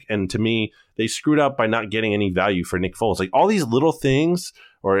Warmack. And to me, they screwed up by not getting any value for Nick Foles. Like, all these little things,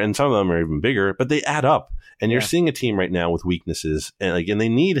 and some of them are even bigger, but they add up. And you're seeing a team right now with weaknesses, and they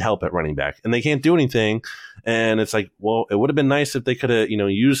need help at running back, and they can't do anything. And it's like, well, it would have been nice if they could have,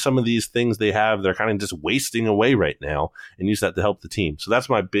 used some of these things they have. They're kind of just wasting away right now, and use that to help the team. So that's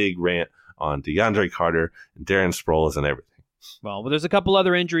my big rant on DeAndre Carter and Darren Sproles and everything. Well, there's a couple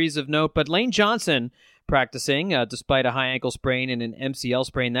other injuries of note, but Lane Johnson practicing despite a high ankle sprain and an MCL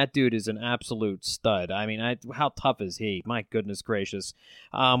sprain. That dude is an absolute stud. I mean, how tough is he? My goodness gracious.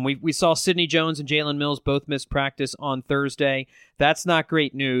 We saw Sidney Jones and Jalen Mills both miss practice on Thursday. That's not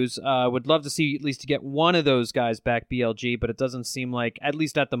great news. Would love to see at least to get one of those guys back, BLG, but it doesn't seem like, at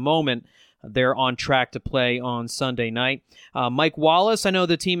least at the moment, they're on track to play on Sunday night. Mike Wallace, I know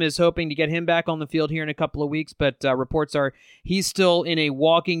the team is hoping to get him back on the field here in a couple of weeks, but reports are he's still in a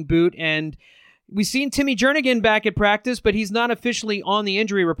walking boot. And we've seen Timmy Jernigan back at practice, but he's not officially on the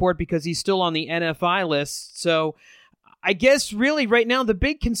injury report because he's still on the NFI list. So I guess really right now the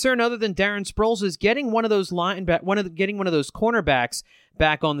big concern, other than Darren Sproles, is getting one of those cornerbacks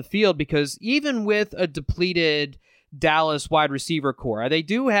back on the field, because even with a depleted Dallas wide receiver core, they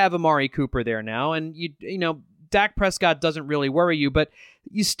do have Amari Cooper there now, and you know Dak Prescott doesn't really worry you, but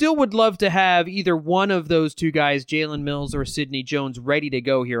you still would love to have either one of those two guys, Jalen Mills or Sidney Jones, ready to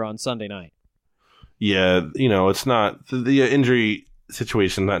go here on Sunday night. Yeah, it's not the injury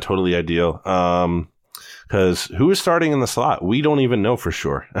situation, not totally ideal. Because who is starting in the slot? We don't even know for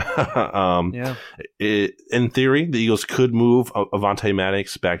sure. In theory, the Eagles could move Avonte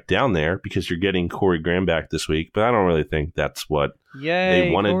Maddox back down there because you're getting Corey Graham back this week, but I don't really think that's what they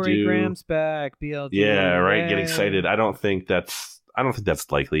want to do. Corey Graham's back, BLG. Yeah, right. Get excited. I don't think that's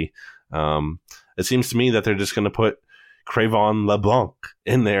likely. It seems to me that they're just going to put Crayvon LeBlanc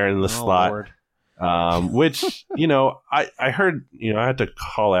in there in the slot. Lord. Which, I heard, I had to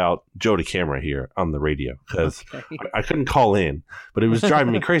call out Joe DeCamera here on the radio because I couldn't call in, but it was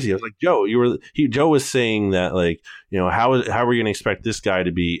driving me crazy. I was like, Joe, Joe was saying that, like, how are we going to expect this guy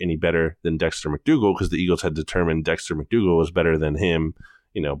to be any better than Dexter McDougal? Because the Eagles had determined Dexter McDougal was better than him,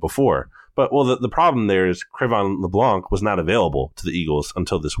 before. But, the problem there is Cre'Von LeBlanc was not available to the Eagles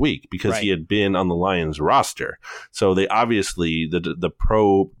until this week because he had been on the Lions roster. So they obviously, the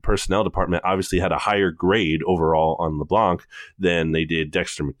pro personnel department obviously had a higher grade overall on LeBlanc than they did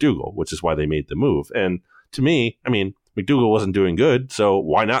Dexter McDougal, which is why they made the move. And to me, McDougal wasn't doing good, so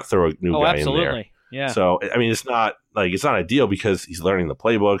why not throw a new guy in there? Yeah. So, it's not ideal because he's learning the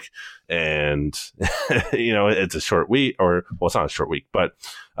playbook and, it's a short week it's not a short week, but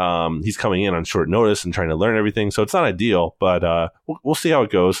he's coming in on short notice and trying to learn everything. So it's not ideal, but we'll see how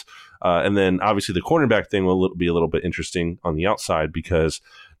it goes. And then obviously the cornerback thing will be a little bit interesting on the outside because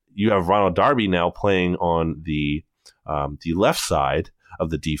you have Ronald Darby now playing on the left side of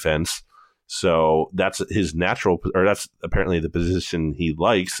the defense. So that's his that's apparently the position he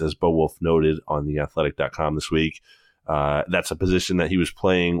likes, as Bo Wolf noted on theathletic.com this week. That's a position that he was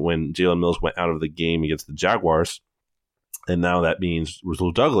playing when Jalen Mills went out of the game against the Jaguars. And now that means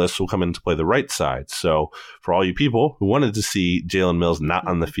Rasul Douglas will come in to play the right side. So for all you people who wanted to see Jalen Mills not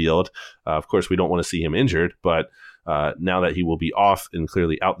on the field, of course, we don't want to see him injured, but now that he will be off and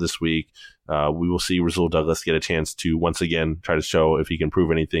clearly out this week, we will see Rasul Douglas get a chance to once again try to show if he can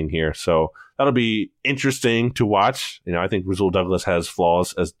prove anything here. So that'll be interesting to watch. I think Rasul Douglas has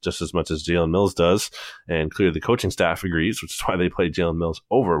flaws just as much as Jalen Mills does, and clearly the coaching staff agrees, which is why they play Jalen Mills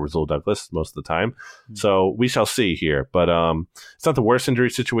over Rasul Douglas most of the time. Mm-hmm. So we shall see here, but it's not the worst injury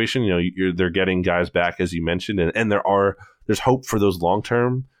situation. They're getting guys back, as you mentioned, and there's hope for those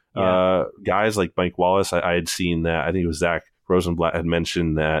long-term guys like Mike Wallace. I had seen that. I think it was Zach Rosenblatt had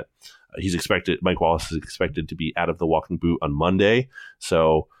mentioned that Mike Wallace is expected to be out of the walking boot on Monday.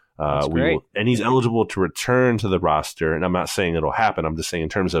 So and he's eligible to return to the roster. And I'm not saying it'll happen. I'm just saying in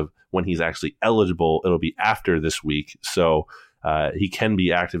terms of when he's actually eligible, it'll be after this week. So he can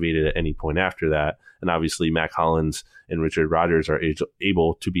be activated at any point after that. And obviously Mac Hollins and Richard Rodgers are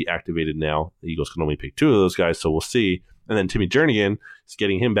able to be activated now. The Eagles can only pick two of those guys, so we'll see. And then Timmy Jernigan,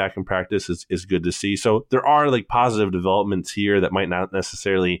 getting him back in practice is good to see. So there are positive developments here that might not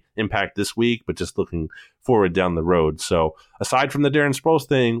necessarily impact this week, but just looking forward down the road. So aside from the Darren Sproles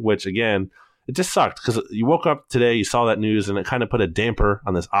thing, which again, it just sucked because you woke up today, you saw that news, and it kind of put a damper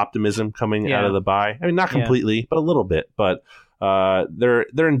on this optimism coming out of the bye. Not completely, but a little bit. But they're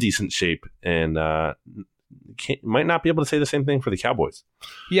in decent shape and might not be able to say the same thing for the Cowboys.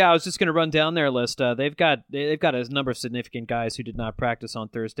 Yeah, I was just going to run down their list. They've got a number of significant guys who did not practice on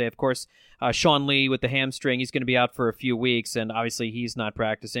Thursday. Of course, Sean Lee with the hamstring, he's going to be out for a few weeks, and obviously he's not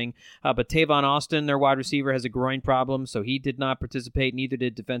practicing. But Tavon Austin, their wide receiver, has a groin problem, so he did not participate. Neither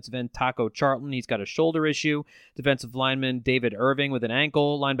did defensive end Taco Charlton. He's got a shoulder issue. Defensive lineman David Irving with an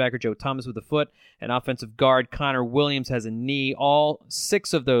ankle. Linebacker Joe Thomas with a foot. And offensive guard Connor Williams has a knee. All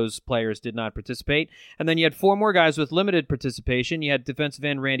 6 of those players did not participate. And then you had 4 more guys with limited participation. You had defensive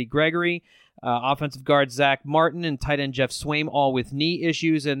end Randy Gregory, offensive guard Zach Martin, and tight end Jeff Swaim, all with knee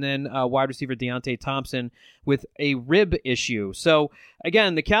issues, and then wide receiver Deontay Thompson with a rib issue. So,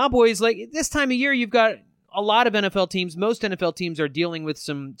 again, the Cowboys, this time of year, you've got a lot of NFL teams. Most NFL teams are dealing with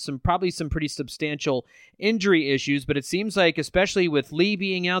some pretty substantial injury issues, but it seems like, especially with Lee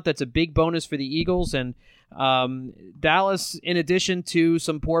being out, that's a big bonus for the Eagles. And Dallas, in addition to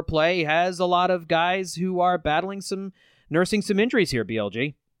some poor play, has a lot of guys who are nursing some injuries here,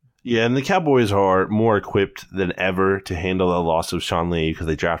 BLG. Yeah, and the Cowboys are more equipped than ever to handle the loss of Sean Lee because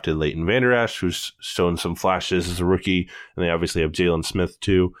they drafted Leighton Vander Esch, who's shown some flashes as a rookie, and they obviously have Jalen Smith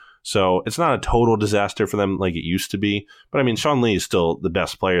too. So it's not a total disaster for them like it used to be. But Sean Lee is still the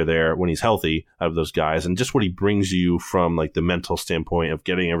best player there when he's healthy out of those guys. And just what he brings you from the mental standpoint of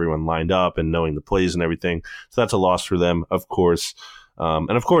getting everyone lined up and knowing the plays and everything. So that's a loss for them, of course. And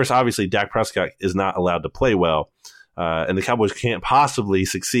of course, obviously, Dak Prescott is not allowed to play well. And the Cowboys can't possibly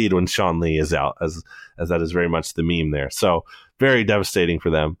succeed when Sean Lee is out, as that is very much the meme there. So very devastating for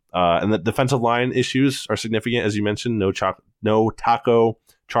them. And the defensive line issues are significant, as you mentioned. No Taco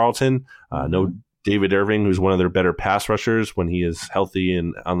Charlton, no David Irving, who's one of their better pass rushers when he is healthy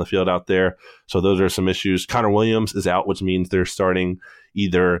and on the field out there. So those are some issues. Connor Williams is out, which means they're starting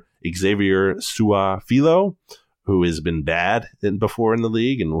either Xavier Su'a-Filo, who has been bad before in the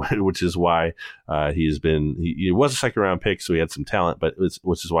league, and which is why he was a second-round pick, so he had some talent, but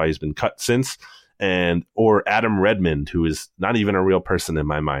which is why he's been cut since. Or Adam Redmond, who is not even a real person in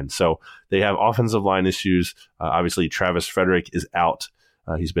my mind. So they have offensive line issues. Obviously, Travis Frederick is out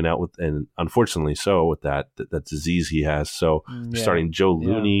He's been out with, and unfortunately so, with that disease he has. So starting Joe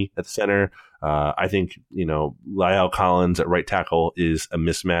Looney at center. I think, Lyle Collins at right tackle is a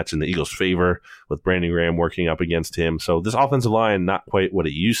mismatch in the Eagles' favor with Brandon Graham working up against him. So this offensive line, not quite what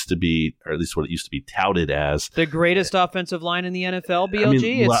it used to be, or at least what it used to be touted as. The greatest offensive line in the NFL,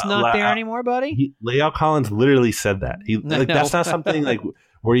 BLG? It's not there anymore, buddy? Lyle Collins literally said that. That's not something like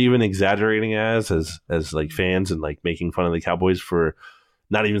we're even exaggerating as like fans and like making fun of the Cowboys for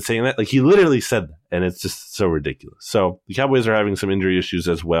not even saying that. Like, he literally said that, and it's just so ridiculous. So the Cowboys are having some injury issues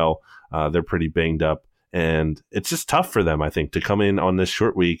as well. They're pretty banged up, and it's just tough for them, I think, to come in on this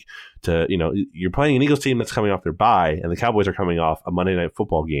short week to, you're playing an Eagles team that's coming off their bye, and the Cowboys are coming off a Monday Night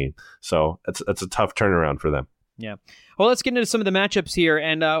Football game. So that's a tough turnaround for them. Yeah. Well, let's get into some of the matchups here,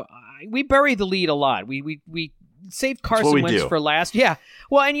 and we bury the lead a lot. We saved Carson Wentz for last. Yeah.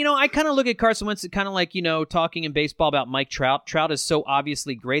 Well, and, I kind of look at Carson Wentz kind of like, talking in baseball about Mike Trout. Trout is so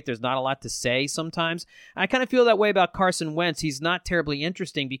obviously great. There's not a lot to say sometimes. I kind of feel that way about Carson Wentz. He's not terribly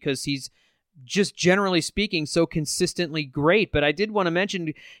interesting because just generally speaking, so consistently great. But I did want to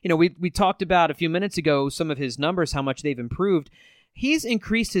mention, we talked about a few minutes ago some of his numbers, how much they've improved. He's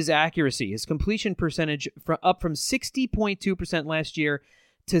increased his accuracy, his completion percentage up from 60.2% last year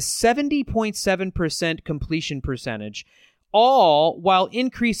to 70.7% completion percentage, all while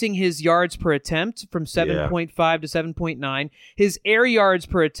increasing his yards per attempt from 7.5 to 7.9, his air yards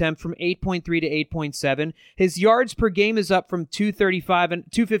per attempt from 8.3 to 8.7. His yards per game is up from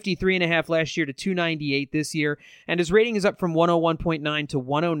 253.5 last year to 298 this year, and his rating is up from 101.9 to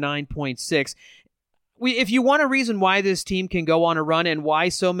 109.6. If you want a reason why this team can go on a run and why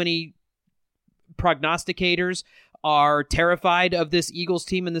so many prognosticators are terrified of this Eagles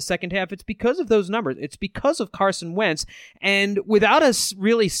team in the second half, it's because of those numbers. It's because of Carson Wentz. And without a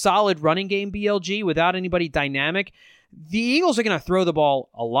really solid running game, BLG, without anybody dynamic, the Eagles are going to throw the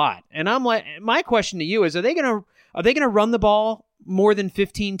ball a lot. And I'm like, my question to you is, are they going to run the ball more than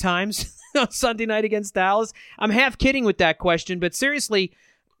 15 times on Sunday night against Dallas? I'm half kidding with that question, but seriously,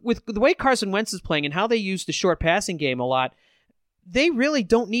 with the way Carson Wentz is playing and how they use the short passing game a lot, they really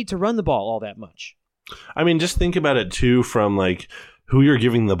don't need to run the ball all that much. I mean, just think about it, too, from, like, who you're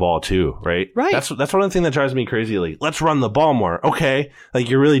giving the ball to, right? Right. That's one of the things that drives me crazy. Like, let's run the ball more. Okay. Like,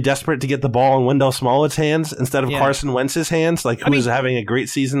 you're really desperate to get the ball in Wendell Smollett's hands instead of Carson Wentz's hands? Like, who's having a great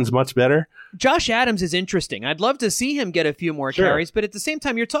season is much better? Josh Adams is interesting. I'd love to see him get a few more carries, but at the same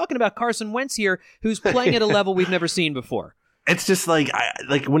time, you're talking about Carson Wentz here, who's playing at a level we've never seen before. It's just like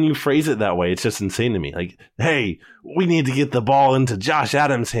when you phrase it that way, it's just insane to me. Like, hey, we need to get the ball into Josh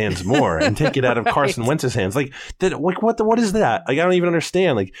Adams' hands more and take it out of Carson Wentz's hands. Like, what is that? Like, I don't even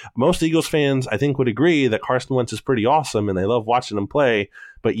understand. Like, most Eagles fans, I think, would agree that Carson Wentz is pretty awesome and they love watching him play,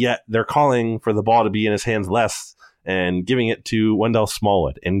 but yet they're calling for the ball to be in his hands less and giving it to Wendell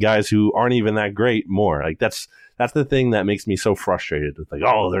Smollett and guys who aren't even that great more. Like, that's the thing that makes me so frustrated. It's like,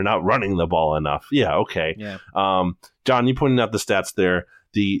 oh, they're not running the ball enough. Yeah, okay. Yeah. John, you pointed out the stats there.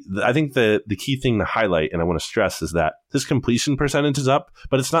 I think the key thing to highlight, and I want to stress, is that his completion percentage is up,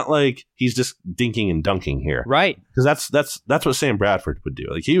 but it's not like he's just dinking and dunking here. Right. Because that's what Sam Bradford would do.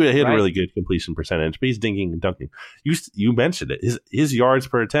 Like, he had a really good completion percentage, but he's dinking and dunking. You mentioned it. His yards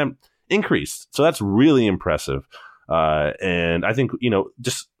per attempt increased. So that's really impressive. And I think,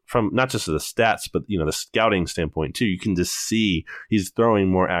 just from not just the stats, but, the scouting standpoint too, you can just see he's throwing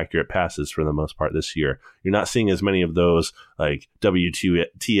more accurate passes for the most part this year. You're not seeing as many of those like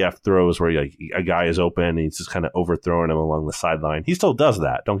WTF throws where like a guy is open and he's just kind of overthrowing him along the sideline. He still does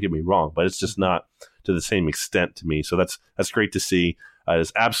that, don't get me wrong, but it's just not to the same extent to me. So that's great to see.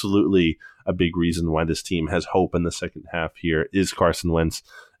 It's absolutely a big reason why this team has hope in the second half here is Carson Wentz.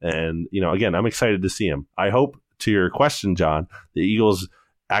 And, again, I'm excited to see him. I hope, to your question, John, the Eagles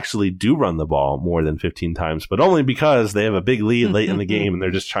actually do run the ball more than 15 times, but only because they have a big lead late in the game and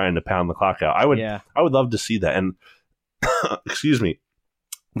they're just trying to pound the clock out. I would love to see that. And excuse me,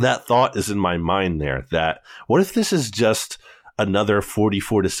 that thought is in my mind there, that what if this is just another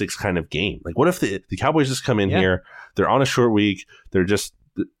 44-6 kind of game? Like, what if the Cowboys just come in here, they're on a short week, they're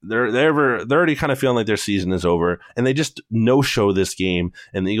already kind of feeling like their season is over, and they just no-show this game,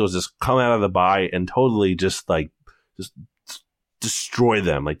 and the Eagles just come out of the bye and totally just destroy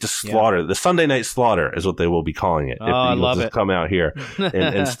them, like just slaughter. The Sunday night slaughter is what they will be calling it. If the Eagles just come out here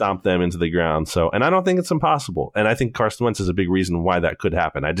and stomp them into the ground. So, and I don't think it's impossible. And I think Carson Wentz is a big reason why that could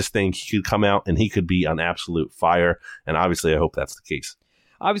happen. I just think he could come out and he could be on absolute fire. And obviously I hope that's the case.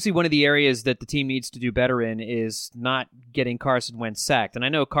 obviously one of the areas that the team needs to do better in is not getting Carson Wentz sacked. And I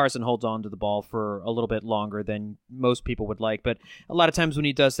know Carson holds on to the ball for a little bit longer than most people would like, but a lot of times when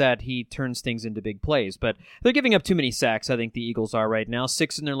he does that, he turns things into big plays. But they're giving up too many sacks, I think the Eagles are right now.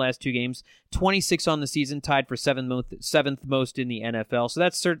 6 in their last 2 games, 26 on the season, tied for seventh most in the NFL. So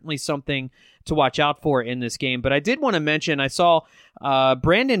that's certainly something to watch out for in this game. But I did want to mention, I saw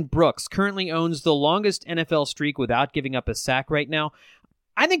Brandon Brooks currently owns the longest NFL streak without giving up a sack right now.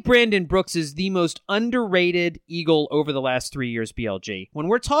 I think Brandon Brooks is the most underrated Eagle over the last 3 years, BLG. When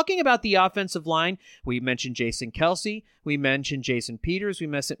we're talking about the offensive line, we mentioned Jason Kelce, we mentioned Jason Peters,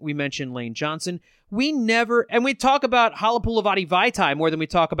 we mentioned Lane Johnson. We talk about Halapoulivaati Vaitai more than we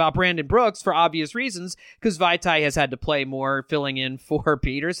talk about Brandon Brooks for obvious reasons, because Vaitai has had to play more filling in for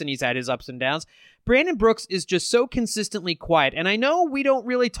Peters, and he's had his ups and downs. Brandon Brooks is just so consistently quiet, and I know we don't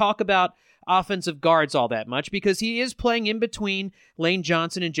really talk about offensive guards all that much because he is playing in between Lane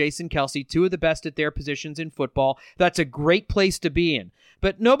Johnson and Jason Kelce, 2 of the best at their positions in football. That's a great place to be in.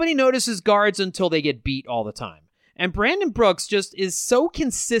 But nobody notices guards until they get beat all the time. And Brandon Brooks just is so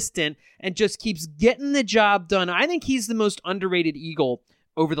consistent and just keeps getting the job done. I think he's the most underrated Eagle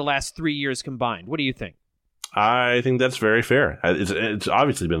over the last 3 years combined. What do you think? I think that's very fair. It's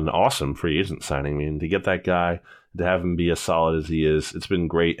obviously been an awesome free agent signing. I mean, to get that guy, to have him be as solid as he is, it's been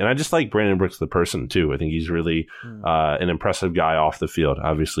great. And I just like Brandon Brooks, the person, too. I think he's really an impressive guy off the field.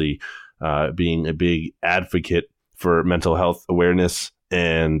 Obviously, being a big advocate for mental health awareness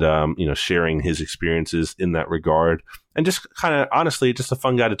and, sharing his experiences in that regard. And just kind of, honestly, just a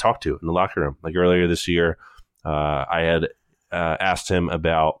fun guy to talk to in the locker room. Like earlier this year, I had asked him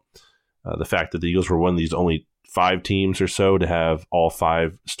about the fact that the Eagles were one of these only 5 teams or so to have all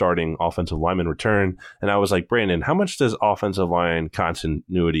 5 starting offensive linemen return. And I was like, Brandon, how much does offensive line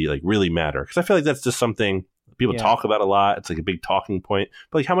continuity really matter? Because I feel like that's just something people talk about a lot. It's like a big talking point.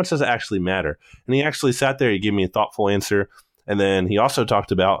 But how much does it actually matter? And he actually sat there. He gave me a thoughtful answer. And then he also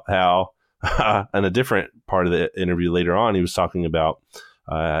talked about how, in a different part of the interview later on, he was talking about,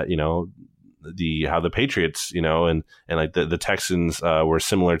 how the Patriots, and like the Texans were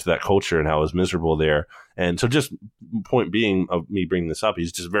similar to that culture and how it was miserable there. And so just point being of me bringing this up,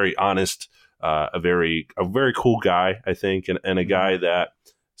 he's just very honest, a very cool guy, I think, and a guy that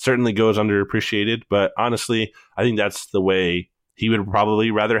certainly goes underappreciated. But honestly, I think that's the way he would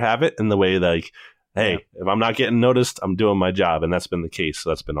probably rather have it, in the way hey, if I'm not getting noticed, I'm doing my job. And that's been the case. So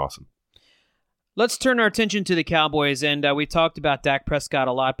that's been awesome. Let's turn our attention to the Cowboys, and we talked about Dak Prescott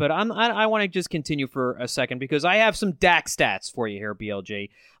a lot, but I want to just continue for a second because I have some Dak stats for you here, BLJ.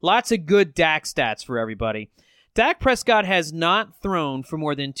 Lots of good Dak stats for everybody. Dak Prescott has not thrown for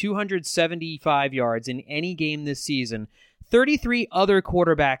more than 275 yards in any game this season. 33 other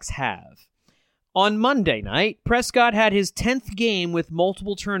quarterbacks have. On Monday night, Prescott had his 10th game with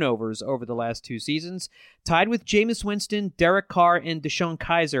multiple turnovers over the last 2 seasons, tied with Jameis Winston, Derek Carr, and DeShone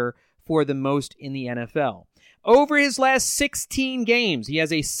Kizer for the most in the NFL. Over his last 16 games, he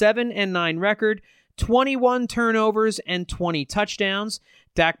has a 7-9 record, 21 turnovers, and 20 touchdowns.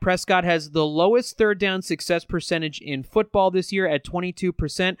 Dak Prescott has the lowest third down success percentage in football this year at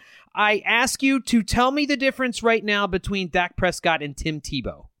 22%. I ask you to tell me the difference right now between Dak Prescott and Tim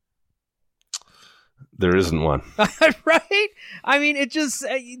Tebow. There isn't one. Right? I mean, it just,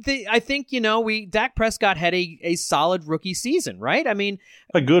 I think, Dak Prescott had a solid rookie season, right? I mean,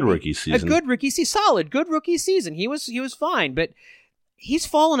 a good rookie season. Solid, good rookie season. He was fine, but he's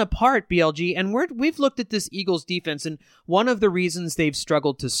fallen apart, BLG, and we've looked at this Eagles defense, and one of the reasons they've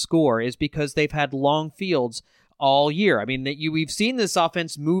struggled to score is because they've had long fields all year. I mean, we've seen this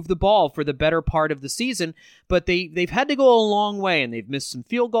offense move the ball for the better part of the season, but they've had to go a long way, and they've missed some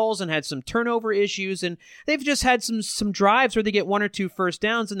field goals and had some turnover issues, and they've just had some drives where they get 1 or 2 first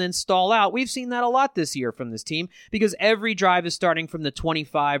downs and then stall out. We've seen that a lot this year from this team because every drive is starting from the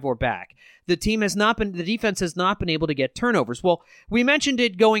 25 or back. The defense has not been able to get turnovers. Well, we mentioned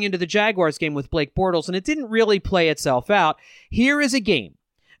it going into the Jaguars game with Blake Bortles, and it didn't really play itself out. Here is a game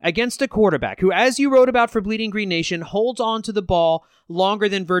against a quarterback who, as you wrote about for Bleeding Green Nation, holds on to the ball longer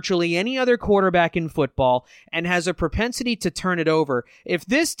than virtually any other quarterback in football and has a propensity to turn it over. If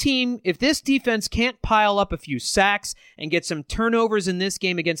this defense can't pile up a few sacks and get some turnovers in this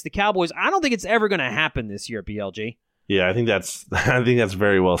game against the Cowboys, I don't think it's ever going to happen this year, BLG. Yeah, I think that's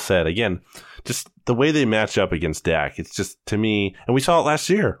very well said. Again, just the way they match up against Dak, it's just, to me, and we saw it last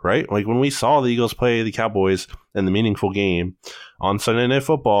year, right? Like when we saw the Eagles play the Cowboys in the meaningful game on Sunday Night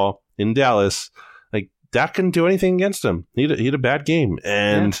Football in Dallas, like Dak couldn't do anything against him. He had a bad game,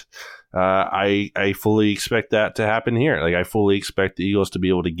 and I fully expect that to happen here. Like I fully expect the Eagles to be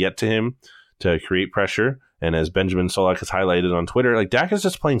able to get to him, to create pressure. And as Benjamin Solak has highlighted on Twitter, like Dak is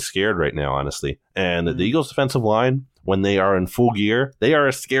just playing scared right now, honestly. And the Eagles defensive line, when they are in full gear, they are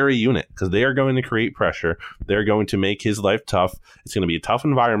a scary unit because they are going to create pressure. They're going to make his life tough. It's going to be a tough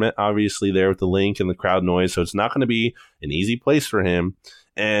environment, obviously, there with the link and the crowd noise. So it's not going to be an easy place for him.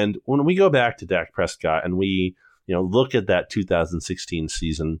 And when we go back to Dak Prescott and we, look at that 2016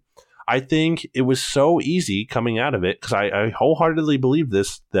 season, I think it was so easy coming out of it because I wholeheartedly believe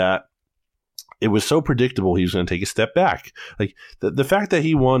this, that it was so predictable he was going to take a step back. Like the fact that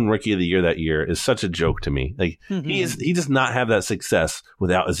he won Rookie of the Year that year is such a joke to me. Like he does not have that success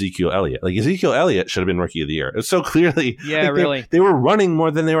without Ezekiel Elliott. Like Ezekiel Elliott should have been Rookie of the Year. It's so clearly, really. They were running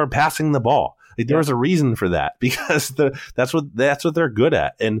more than they were passing the ball. Like there was a reason for that because that's what they're good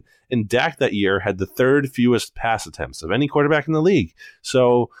at. And Dak that year had the third fewest pass attempts of any quarterback in the league.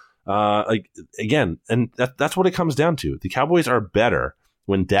 So again, and that's what it comes down to. The Cowboys are better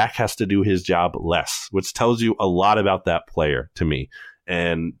when Dak has to do his job less, which tells you a lot about that player to me.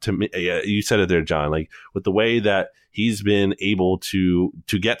 And to me, you said it there, John, like with the way that he's been able to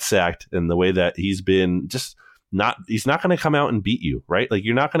get sacked and the way that he's been just he's not going to come out and beat you, right? Like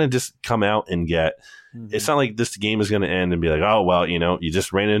you're not going to just come out and it's not like this game is going to end and be like, oh, well, you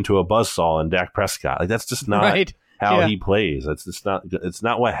just ran into a buzzsaw and Dak Prescott. Like that's just not how he plays. It's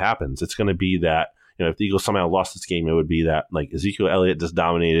not what happens. It's going to be that, if the Eagles somehow lost this game, it would be that like Ezekiel Elliott just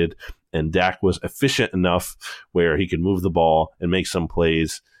dominated and Dak was efficient enough where he could move the ball and make some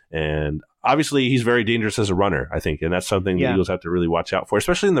plays. And obviously he's very dangerous as a runner, I think. And that's something the Eagles have to really watch out for,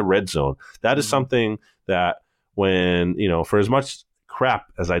 especially in the red zone. That is something that when, for as much crap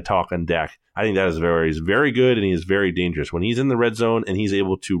as I talk on Dak, I think that is he's very good and he is very dangerous. When he's in the red zone and he's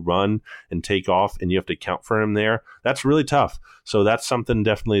able to run and take off and you have to count for him there, that's really tough. So that's something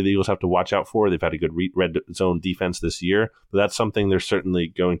definitely the Eagles have to watch out for. They've had a good red zone defense this year, but that's something they're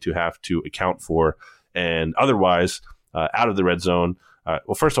certainly going to have to account for. And otherwise, out of the red zone,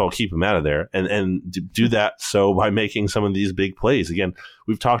 well, first of all, keep him out of there and do that so by making some of these big plays. Again,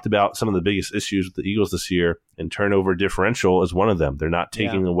 we've talked about some of the biggest issues with the Eagles this year, and turnover differential is one of them. They're not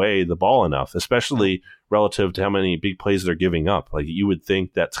taking away the ball enough, especially relative to how many big plays they're giving up. Like you would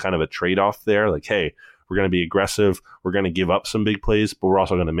think that's kind of a trade-off there. Like, hey, we're going to be aggressive. We're going to give up some big plays, but we're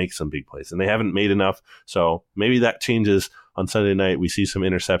also going to make some big plays. And they haven't made enough. So maybe that changes on Sunday night. We see some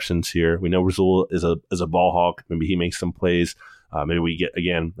interceptions here. We know Rasul is a ball hawk. Maybe he makes some plays. Maybe we get,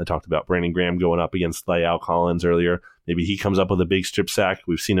 again, I talked about Brandon Graham going up against La'el Collins earlier. Maybe he comes up with a big strip sack.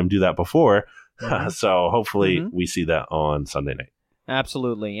 We've seen him do that before. So hopefully we see that on Sunday night.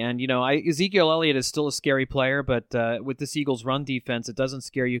 Absolutely. And, Ezekiel Elliott is still a scary player, but with this Eagles run defense, it doesn't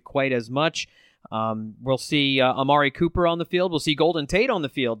scare you quite as much. We'll see Amari Cooper on the field. We'll see Golden Tate on the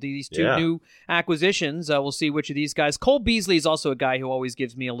field. These two new acquisitions. We'll see which of these guys. Cole Beasley is also a guy who always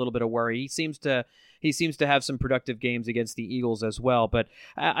gives me a little bit of worry. He seems to have some productive games against the Eagles as well. But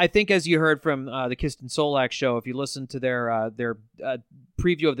I think, as you heard from the Kist and Solak show, if you listen to their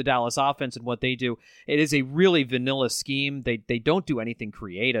preview of the Dallas offense and what they do, it is a really vanilla scheme. They don't do anything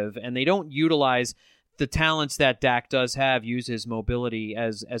creative, and they don't utilize the talents that Dak does have, use his mobility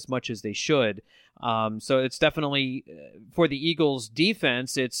as much as they should. So it's definitely, for the Eagles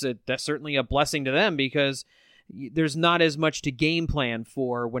defense, that's certainly a blessing to them because there's not as much to game plan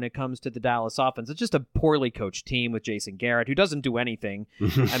for when it comes to the Dallas offense. It's just a poorly coached team with Jason Garrett, who doesn't do anything.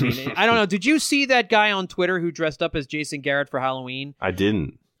 I mean, I don't know. Did you see that guy on Twitter who dressed up as Jason Garrett for Halloween? I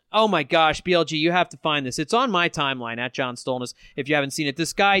didn't. Oh my gosh, BLG, you have to find this. It's on my timeline at John Stolness if you haven't seen it.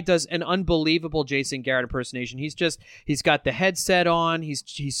 This guy does an unbelievable Jason Garrett impersonation. He's got the headset on.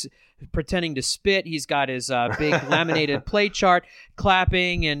 He's pretending to spit. He's got his big laminated play chart,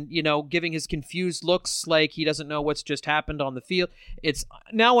 clapping and, giving his confused looks like he doesn't know what's just happened on the field. It's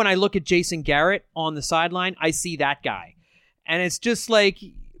now when I look at Jason Garrett on the sideline, I see that guy. And it's just like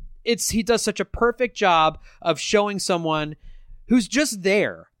he does such a perfect job of showing someone who's just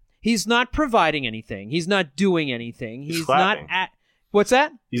there. He's not providing anything. He's not doing anything. He's not at... What's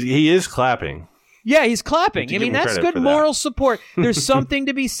that? He is clapping. Yeah, he's clapping. I mean, that's good moral support. There's something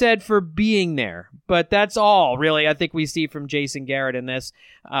to be said for being there. But that's all, really, I think we see from Jason Garrett in this,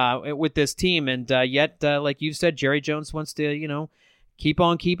 with this team. And yet, like you said, Jerry Jones wants to, keep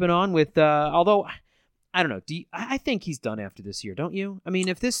on keeping on with... although, I don't know. I think he's done after this year, don't you? I mean,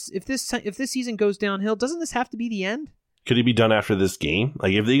 if this season goes downhill, doesn't this have to be the end? Could he be done after this game?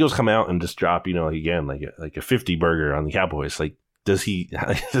 Like if the Eagles come out and just drop, again, like a 50 burger on the Cowboys, like does he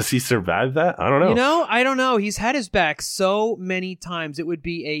survive that? I don't know. I don't know. He's had his back so many times. It would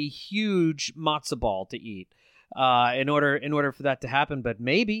be a huge matzo ball to eat in order for that to happen. But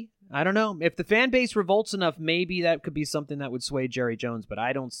maybe I don't know. If the fan base revolts enough, maybe that could be something that would sway Jerry Jones, but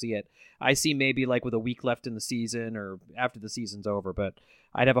I don't see it. I see maybe like with a week left in the season or after the season's over, but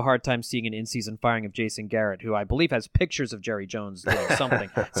I'd have a hard time seeing an in-season firing of Jason Garrett, who I believe has pictures of Jerry Jones doing something.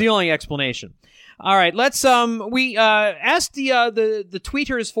 It's the only explanation. All right, let's we asked the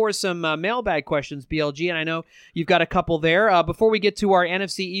tweeters for some mailbag questions, BLG, and I know you've got a couple there. Before we get to our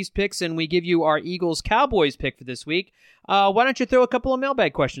NFC East picks and we give you our Eagles-Cowboys pick for this week, why don't you throw a couple of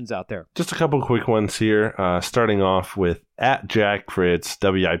mailbag questions out there? Just a couple quick ones here, starting off with @JackFritz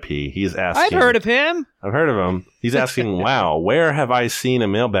WIP. He's asking... I've heard of him. I've heard of him. He's asking, wow, where have I seen a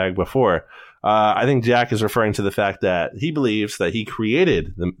mailbag before? I think Jack is referring to the fact that he believes that he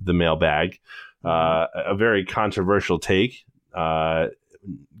created the mailbag, a very controversial take.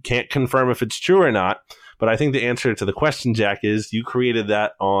 Can't confirm if it's true or not, but I think the answer to the question, Jack, is you created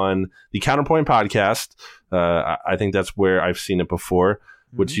that on the Counterpoint podcast. I think that's where I've seen it before,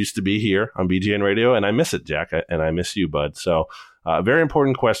 which used to be here on BGN Radio, and I miss it, Jack, and I miss you, bud. So a very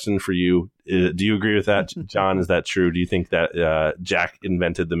important question for you. Do you agree with that, John? Is that true? Do you think that Jack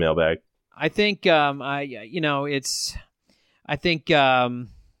invented the mailbag? I think I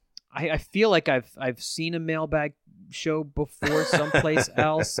feel like I've seen a mailbag show before someplace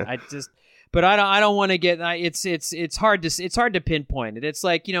else. But I don't want to get. It's hard to pinpoint it. It's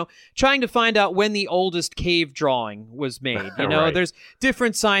like, trying to find out when the oldest cave drawing was made. Right. There's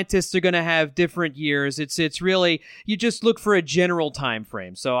different scientists are going to have different years. It's really, you just look for a general time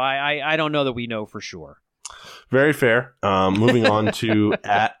frame. So I don't know that we know for sure. Very fair. Moving on to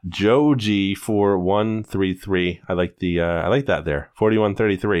 @JoeG4133. I like that there.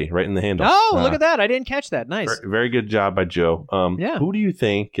 4133, right in the handle. Oh, look at that! I didn't catch that. Nice. Very good job by Joe. Yeah. Who do you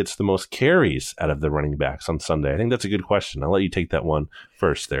think gets the most carries out of the running backs on Sunday? I think that's a good question. I'll let you take that one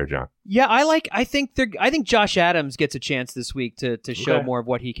first, there, John. Yeah, I think Josh Adams gets a chance this week to show more of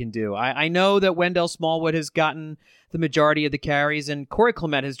what he can do. I know that Wendell Smallwood has gotten the majority of the carries, and Corey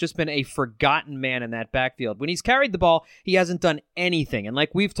Clement has just been a forgotten man in that backfield. When he's carried the ball, he hasn't done anything. And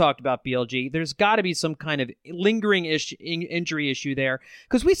like we've talked about, BLG, there's got to be some kind of lingering injury issue there,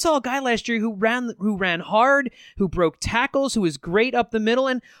 because we saw a guy last year who ran hard, who broke tackles, who was great up the middle,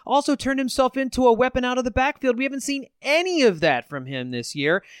 and also turned himself into a weapon out of the backfield. We haven't seen any of that from him this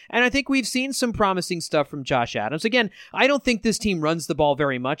year, and I think we've seen some promising stuff from Josh Adams. Again, I don't think this team runs the ball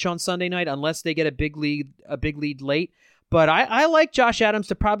very much on Sunday night unless they get a big lead late. But I like Josh Adams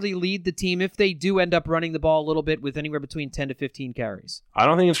to probably lead the team if they do end up running the ball a little bit with anywhere between 10 to 15 carries. I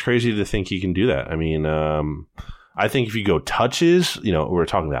don't think it's crazy to think he can do that. I mean, I think if you go touches, we're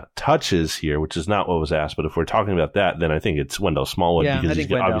talking about touches here, which is not what was asked. But if we're talking about that, then I think it's Wendell Smallwood, because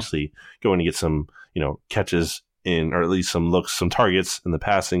he's obviously going to get some, catches in, or at least some looks, some targets in the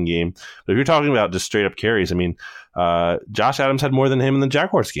passing game. But if you're talking about just straight up carries, I mean, Josh Adams had more than him in the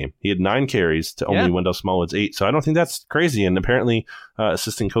Jaguars game. He had 9 carries to only Wendell Smallwood's 8. So I don't think that's crazy. And apparently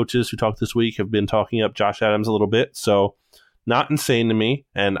assistant coaches who talked this week have been talking up Josh Adams a little bit. So not insane to me.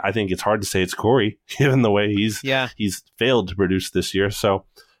 And I think it's hard to say it's Corey, given the way he's failed to produce this year. So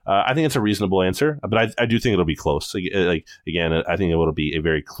I think it's a reasonable answer, but I do think it'll be close. Again, I think it'll be a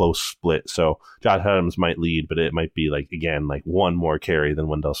very close split. So Josh Adams might lead, but it might be like one more carry than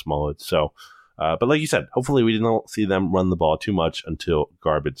Wendell Smallwood. So, but like you said, hopefully we didn't see them run the ball too much until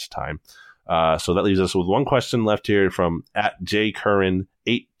garbage time. So that leaves us with one question left here from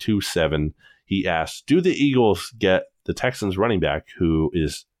 @JCurran827. He asks, do the Eagles get the Texans running back, who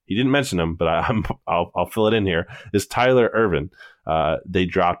is, he didn't mention him, but I'll fill it in here, is Tyler Ervin. They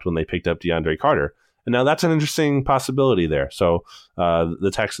dropped when they picked up DeAndre Carter. And now that's an interesting possibility there. So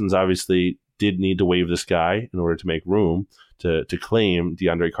the Texans obviously did need to waive this guy in order to make room to claim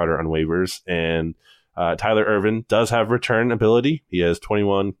DeAndre Carter on waivers. And Tyler Ervin does have return ability. He has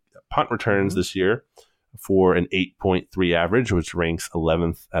 21 punt returns this year for an 8.3 average, which ranks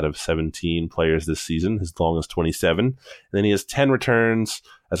 11th out of 17 players this season. His long is 27. And then he has 10 returns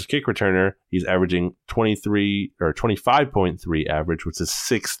as a kick returner. He's averaging 25.3 average, which is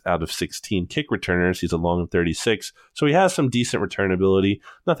 6th out of 16 kick returners. He's a long of 36. So he has some decent return ability.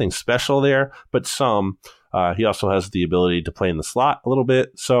 Nothing special there, but some. He also has the ability to play in the slot a little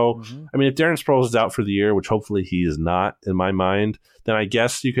bit. So, I mean, if Darren Sproles is out for the year, which hopefully he is not in my mind, then I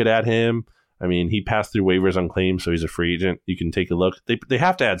guess you could add him. I mean, he passed through waivers unclaimed, so he's a free agent. You can take a look. They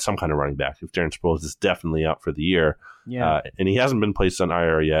have to add some kind of running back if Darren Sproles is definitely out for the year. Yeah. And he hasn't been placed on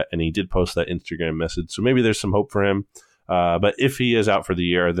IR yet, and he did post that Instagram message. So maybe there's some hope for him. But if he is out for the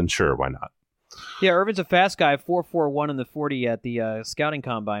year, then sure, why not? Yeah, Irvin's a fast guy, 4.41 in the 40 at the scouting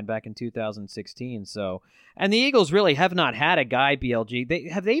combine back in 2016. So, and the Eagles really have not had a guy, BLG.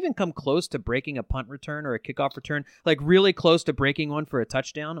 Have they even come close to breaking a punt return or a kickoff return? Like really close to breaking one for a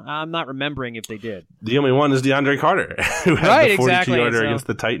touchdown? I'm not remembering if they did. The only one is DeAndre Carter, who had the 42-yarder against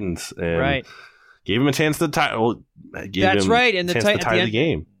the Titans. And gave him a chance to tie the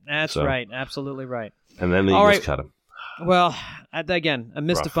game. That's right. Absolutely right. And then the Eagles cut him. Well, again, a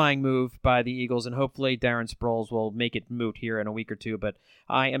mystifying move by the Eagles, and hopefully Darren Sproles will make it moot here in a week or two, but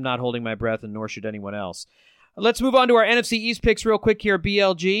I am not holding my breath, and nor should anyone else. Let's move on to our NFC East picks real quick here,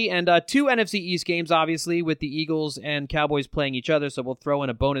 BLG, and two NFC East games, obviously, with the Eagles and Cowboys playing each other, so we'll throw in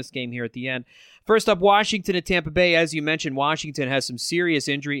a bonus game here at the end. First up, Washington at Tampa Bay. As you mentioned, Washington has some serious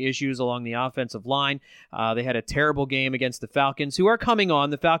injury issues along the offensive line. They had a terrible game against the Falcons, who are coming on.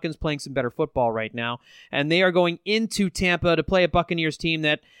 The Falcons playing some better football right now, and they are going into Tampa to play a Buccaneers team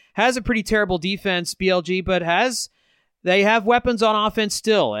that has a pretty terrible defense, BLG, but they have weapons on offense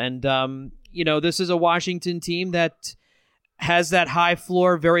still, and this is a Washington team that has that high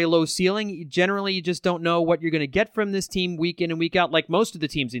floor, very low ceiling. Generally, you just don't know what you're going to get from this team week in and week out, like most of the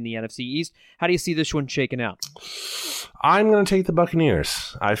teams in the NFC East. How do you see this one shaking out? I'm going to take the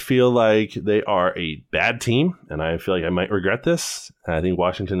Buccaneers. I feel like they are a bad team, and I feel like I might regret this. I think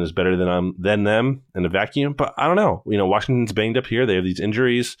Washington is better than them in a vacuum, but I don't know. Washington's banged up here. They have these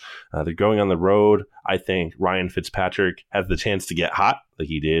injuries. They're going on the road. I think Ryan Fitzpatrick has the chance to get hot like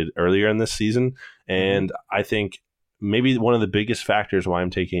he did earlier in this season, and I think maybe one of the biggest factors why I'm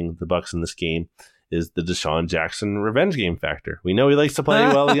taking the Bucs in this game is the Deshaun Jackson revenge game factor. We know he likes to play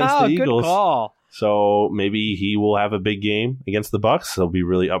well against the Eagles. Good call. So maybe he will have a big game against the Bucs. They'll be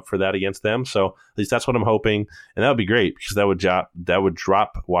really up for that against them. So at least that's what I'm hoping, and that would be great because that would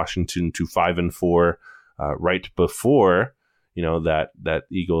drop Washington to 5-4 right before that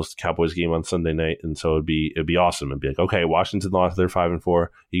Eagles Cowboys game on Sunday night, and so it'd be awesome. It'd be like, okay, Washington lost, they're 5-4,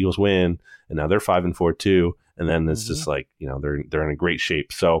 Eagles win, and now they're 5-4 too, and then it's just like they're in a great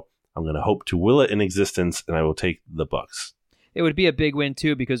shape. So I'm going to hope to will it in existence, and I will take the Bucs. It would be a big win,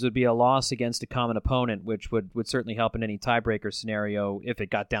 too, because it would be a loss against a common opponent, which would certainly help in any tiebreaker scenario if it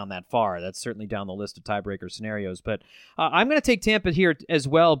got down that far. That's certainly down the list of tiebreaker scenarios. But I'm going to take Tampa here as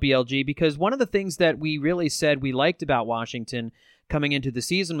well, BLG, because one of the things that we really said we liked about Washington coming into the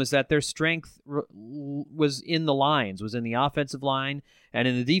season was that their strength was in the lines, was in the offensive line and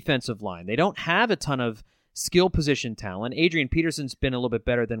in the defensive line. They don't have a ton of skill position talent. Adrian Peterson's been a little bit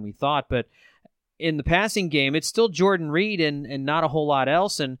better than we thought, but in the passing game, it's still Jordan Reed and not a whole lot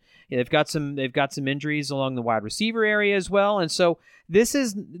else. And they've got some injuries along the wide receiver area as well. And so this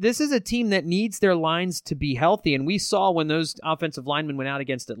is a team that needs their lines to be healthy. And we saw when those offensive linemen went out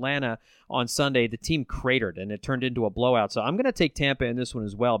against Atlanta on Sunday, the team cratered and it turned into a blowout. So I'm going to take Tampa in this one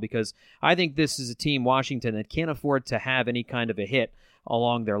as well because I think this is a team, Washington, that can't afford to have any kind of a hit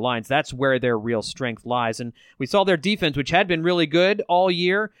along their lines. That's where their real strength lies. And we saw their defense, which had been really good all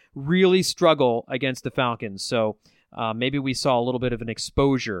year, really struggle against the Falcons. So maybe we saw a little bit of an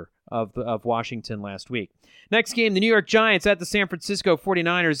exposure of Washington last week. Next game, the New York Giants at the San Francisco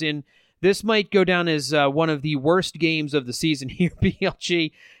 49ers. And this might go down as one of the worst games of the season here,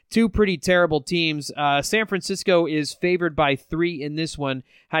 BLG. Two pretty terrible teams. San Francisco is favored by 3 in this one.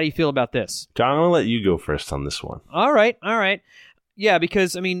 How do you feel about this? John, I'm going to let you go first on this one. All right. Yeah,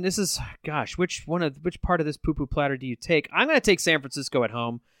 because, this is, which part of this poo-poo platter do you take? I'm going to take San Francisco at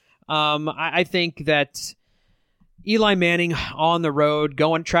home. I think that Eli Manning on the road,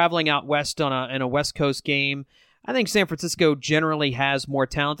 traveling out west in a West Coast game, I think San Francisco generally has more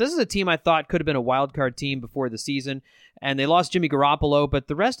talent. This is a team I thought could have been a wild card team before the season, and they lost Jimmy Garoppolo, but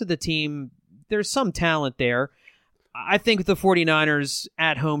the rest of the team, there's some talent there. I think the 49ers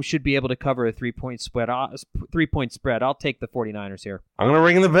at home should be able to cover a 3-point spread. I'll take the 49ers here. I'm going to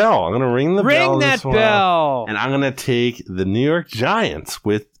ring the bell. Ring that bell. And I'm going to take the New York Giants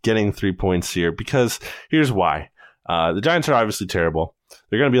with getting 3 points here because here's why. The Giants are obviously terrible.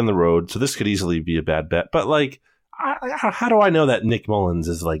 They're going to be on the road, so this could easily be a bad bet. But, how do I know that Nick Mullins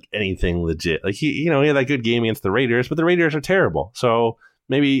is, anything legit? He had that good game against the Raiders, but the Raiders are terrible. So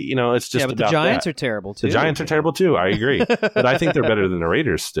maybe, it's just but the Giants are terrible, too. The Giants are terrible, too. I agree. But I think they're better than the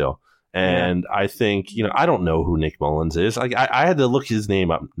Raiders still. And I think, I don't know who Nick Mullins is. I had to look his name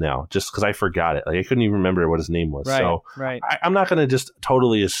up now just because I forgot it. I couldn't even remember what his name was. Right. I'm not going to just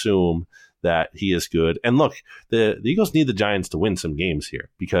totally assume that he is good. And look, the Eagles need the Giants to win some games here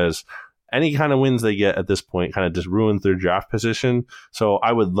because any kind of wins they get at this point kind of just ruins their draft position. So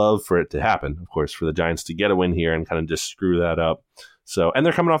I would love for it to happen, of course, for the Giants to get a win here and kind of just screw that up. So, and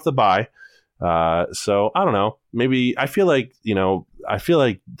they're coming off the bye. So I don't know. Maybe I feel like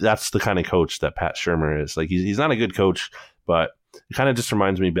that's the kind of coach that Pat Shurmur is. Like he's not a good coach, but it kind of just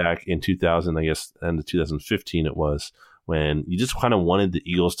reminds me back in 2000, I guess, end of 2015 it was, when you just kind of wanted the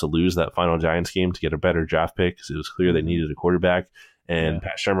Eagles to lose that final Giants game to get a better draft pick because it was clear they needed a quarterback. And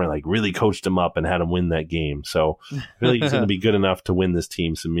Pat Shurmur like really coached him up and had him win that game. So I feel like he's going to be good enough to win this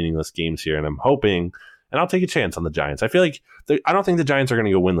team some meaningless games here. And I'm hoping, and I'll take a chance on the Giants. I feel like I don't think the Giants are going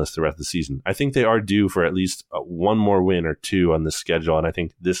to go winless the rest of the season. I think they are due for at least one more win or two on this schedule, and I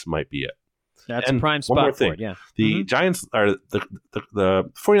think this might be it. That's a prime spot for it, yeah. The Giants are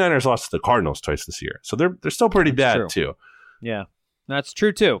the 49ers lost to the Cardinals twice this year, so they're still pretty bad too. Yeah, that's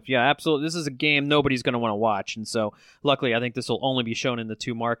true too. Yeah, absolutely. This is a game nobody's going to want to watch, and so luckily I think this will only be shown in the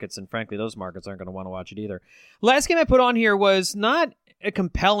two markets, and frankly those markets aren't going to want to watch it either. Last game I put on here was not a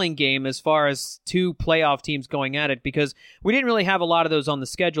compelling game as far as two playoff teams going at it because we didn't really have a lot of those on the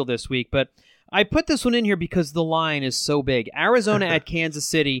schedule this week, but I put this one in here because the line is so big. Arizona at Kansas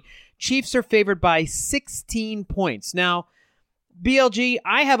City. Chiefs are favored by 16 points. Now, BLG,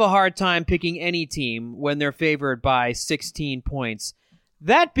 I have a hard time picking any team when they're favored by 16 points.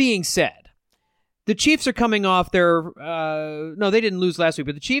 That being said, the Chiefs are coming off their no, they didn't lose last week,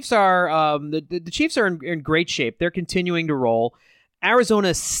 but the Chiefs are the Chiefs are in great shape. They're continuing to roll.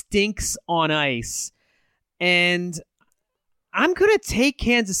 Arizona stinks on ice, and I'm going to take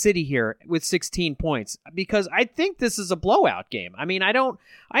Kansas City here with 16 points because I think this is a blowout game. I mean, I don't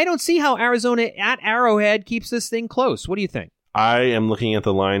see how Arizona at Arrowhead keeps this thing close. What do you think? I am looking at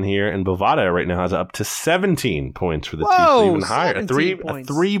the line here, and Bovada right now has up to 17 points for the Chiefs, even higher. A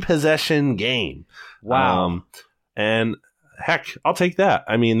three possession game. Wow. And heck, I'll take that.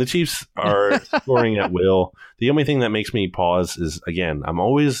 I mean, the Chiefs are scoring at will. The only thing that makes me pause is, again, I'm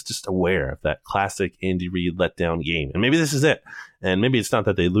always just aware of that classic Andy Reid letdown game. And maybe this is it. And maybe it's not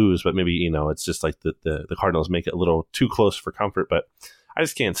that they lose, but maybe, it's just like the Cardinals make it a little too close for comfort. But I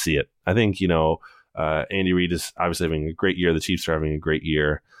just can't see it. I think, Andy Reid is obviously having a great year. The Chiefs are having a great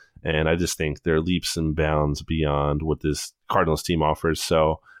year. And I just think they're leaps and bounds beyond what this Cardinals team offers.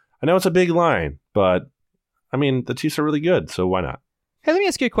 So I know it's a big line, but I mean, the Chiefs are really good, so why not? Hey, let me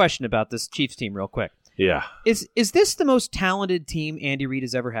ask you a question about this Chiefs team real quick. Yeah. Is this the most talented team Andy Reid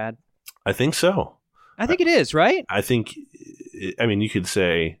has ever had? I think so. I think it is, right? I think, you could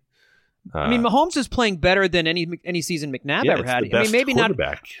say... Mahomes is playing better than any season McNabb ever had. The best maybe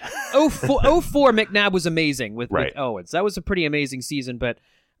quarterback. not. 04 McNabb was amazing with Owens. That was a pretty amazing season, but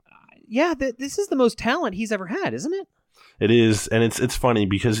this is the most talent he's ever had, isn't it? It is, and it's funny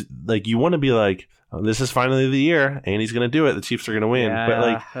because you want to be like, oh, this is finally the year, and he's going to do it. The Chiefs are going to win,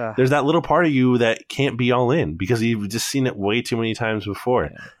 but there's that little part of you that can't be all in because you've just seen it way too many times before.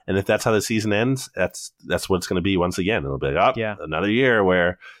 Yeah. And if that's how the season ends, that's what it's going to be once again. It'll be like, another year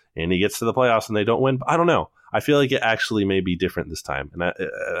where Andy gets to the playoffs and they don't win. I don't know. I feel like it actually may be different this time, and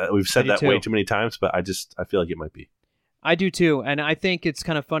we've said that way too many times, but I feel like it might be. I do too, and I think it's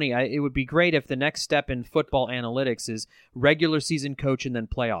kind of funny. It would be great if the next step in football analytics is regular season coach and then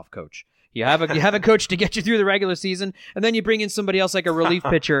playoff coach. You have a coach to get you through the regular season, and then you bring in somebody else like a relief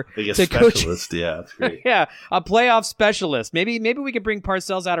pitcher to coach. Yeah, that's great. Yeah, a playoff specialist. Maybe we could bring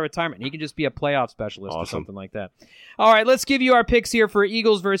Parcells out of retirement. He can just be a playoff specialist or something like that. All right, let's give you our picks here for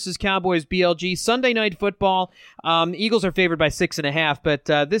Eagles versus Cowboys BLG. Sunday Night Football. Eagles are favored by 6.5,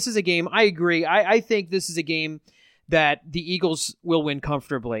 but this is a game, I agree. I think this is a game that the Eagles will win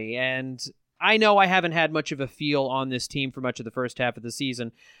comfortably. And I know I haven't had much of a feel on this team for much of the first half of the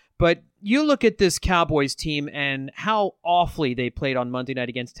season, but you look at this Cowboys team and how awfully they played on Monday night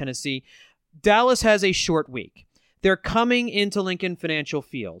against Tennessee. Dallas has a short week. They're coming into Lincoln Financial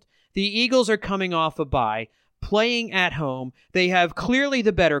Field. The Eagles are coming off a bye, playing at home. They have clearly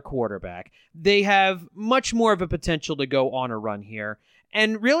the better quarterback. They have much more of a potential to go on a run here.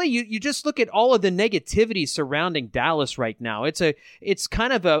 And really, you just look at all of the negativity surrounding Dallas right now. It's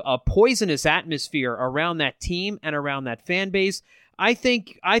kind of a poisonous atmosphere around that team and around that fan base. I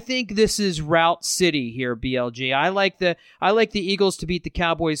think this is Route City here, BLG. I like the Eagles to beat the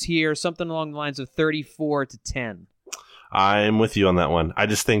Cowboys here, something along the lines of 34-10. I'm with you on that one. I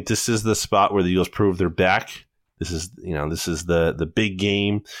just think this is the spot where the Eagles prove they're back. This is the big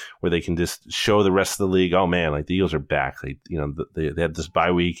game where they can just show the rest of the league, oh man, like the Eagles are back. They had this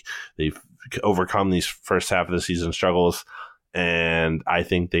bye week. They've overcome these first half of the season struggles, and I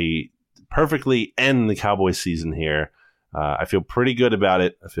think they perfectly end the Cowboys season here. I feel pretty good about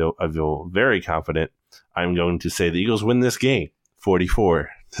it. I feel very confident. I'm going to say the Eagles win this game 44-6.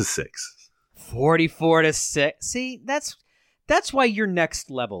 44-6. See, that's That's why you're next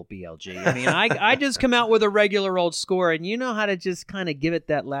level, BLG. I mean, I just come out with a regular old score, and you know how to just kind of give it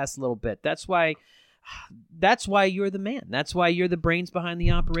that last little bit. That's why you're the man. That's why you're the brains behind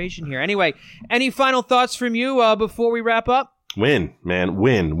the operation here. Anyway, any final thoughts from you before we wrap up? Win, man,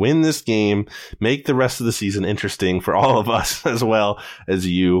 win this game. Make the rest of the season interesting for all of us as well as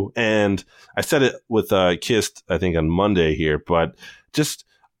you. And I said it with Kist, I think, on Monday here, but just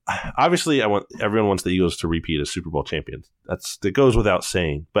obviously everyone wants the Eagles to repeat as Super Bowl champions. That goes without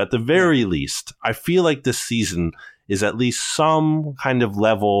saying. But at the very least, I feel like this season is at least some kind of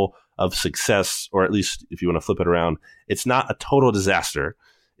level of success, or at least if you want to flip it around, it's not a total disaster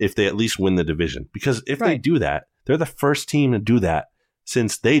if they at least win the division. Because if they do that, they're the first team to do that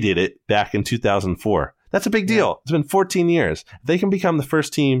since they did it back in 2004. That's a big deal. It's been 14 years. If they can become the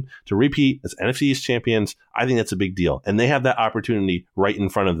first team to repeat as NFC East champions, I think that's a big deal. And they have that opportunity right in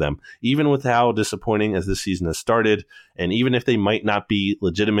front of them, even with how disappointing as this season has started. And even if they might not be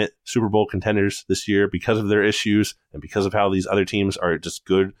legitimate Super Bowl contenders this year because of their issues and because of how these other teams are just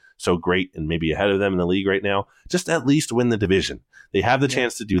good, so great, and maybe ahead of them in the league right now, just at least win the division. They have the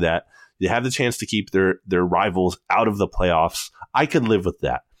chance to do that. They have the chance to keep their rivals out of the playoffs. I could live with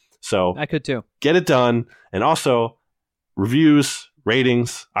that. So I could too. Get it done. And also, reviews,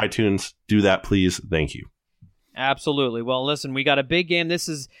 ratings, iTunes, do that, please. Thank you. Absolutely. Well, listen, we got a big game. This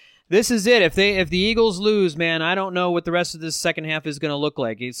is it. If the Eagles lose, man, I don't know what the rest of this second half is going to look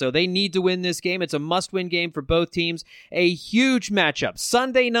like. So they need to win this game. It's a must-win game for both teams. A huge matchup.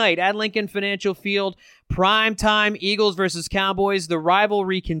 Sunday night at Lincoln Financial Field. Prime time, Eagles versus Cowboys. The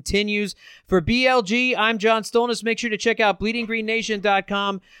rivalry continues. For BLG, I'm John Stolnis. Make sure to check out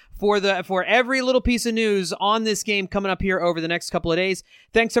bleedinggreennation.com for every little piece of news on this game coming up here over the next couple of days.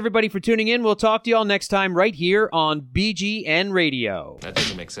 Thanks, everybody, for tuning in. We'll talk to you all next time right here on BGN Radio. That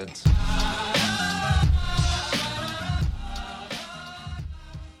doesn't make sense.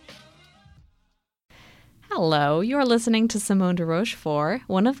 Hello, you're listening to Simone de Rochefort,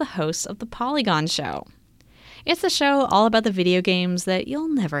 one of the hosts of The Polygon Show. It's a show all about the video games that you'll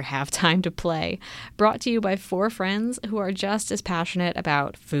never have time to play, brought to you by four friends who are just as passionate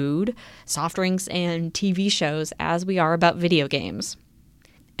about food, soft drinks, and TV shows as we are about video games.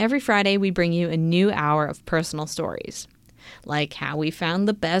 Every Friday, we bring you a new hour of personal stories, like how we found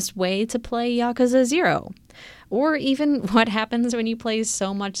the best way to play Yakuza 0, or even what happens when you play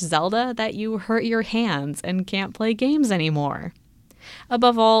so much Zelda that you hurt your hands and can't play games anymore.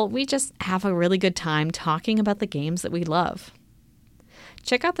 Above all, we just have a really good time talking about the games that we love.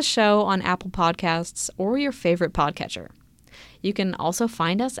 Check out the show on Apple Podcasts or your favorite podcatcher. You can also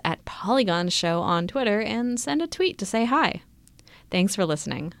find us at Polygon Show on Twitter and send a tweet to say hi. Thanks for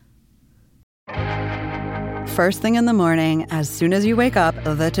listening. First thing in the morning, as soon as you wake up,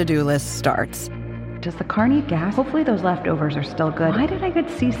 the to-do list starts. Does the car need gas? Hopefully those leftovers are still good. Why did I get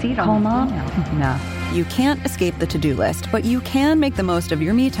CC'd on the Mom? No. You can't escape the to-do list, but you can make the most of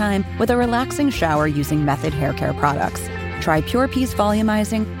your me time with a relaxing shower using Method Hair Care products. Try Pure Peace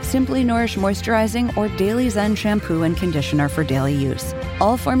Volumizing, Simply Nourish Moisturizing, or Daily Zen Shampoo and Conditioner for daily use.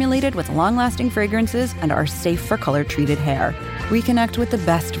 All formulated with long-lasting fragrances and are safe for color-treated hair. Reconnect with the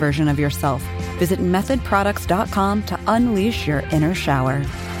best version of yourself. Visit methodproducts.com to unleash your inner shower.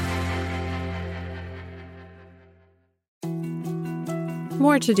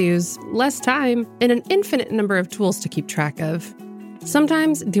 More to-dos, less time, and an infinite number of tools to keep track of.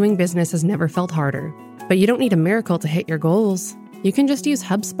 Sometimes doing business has never felt harder, but you don't need a miracle to hit your goals. You can just use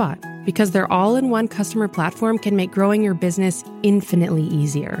HubSpot, because their all-in-one customer platform can make growing your business infinitely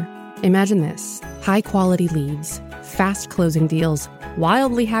easier. Imagine this: high-quality leads, fast closing deals,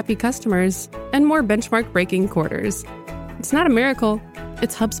 wildly happy customers, and more benchmark-breaking quarters. It's not a miracle,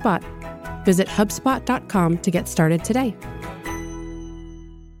 it's HubSpot. Visit HubSpot.com to get started today.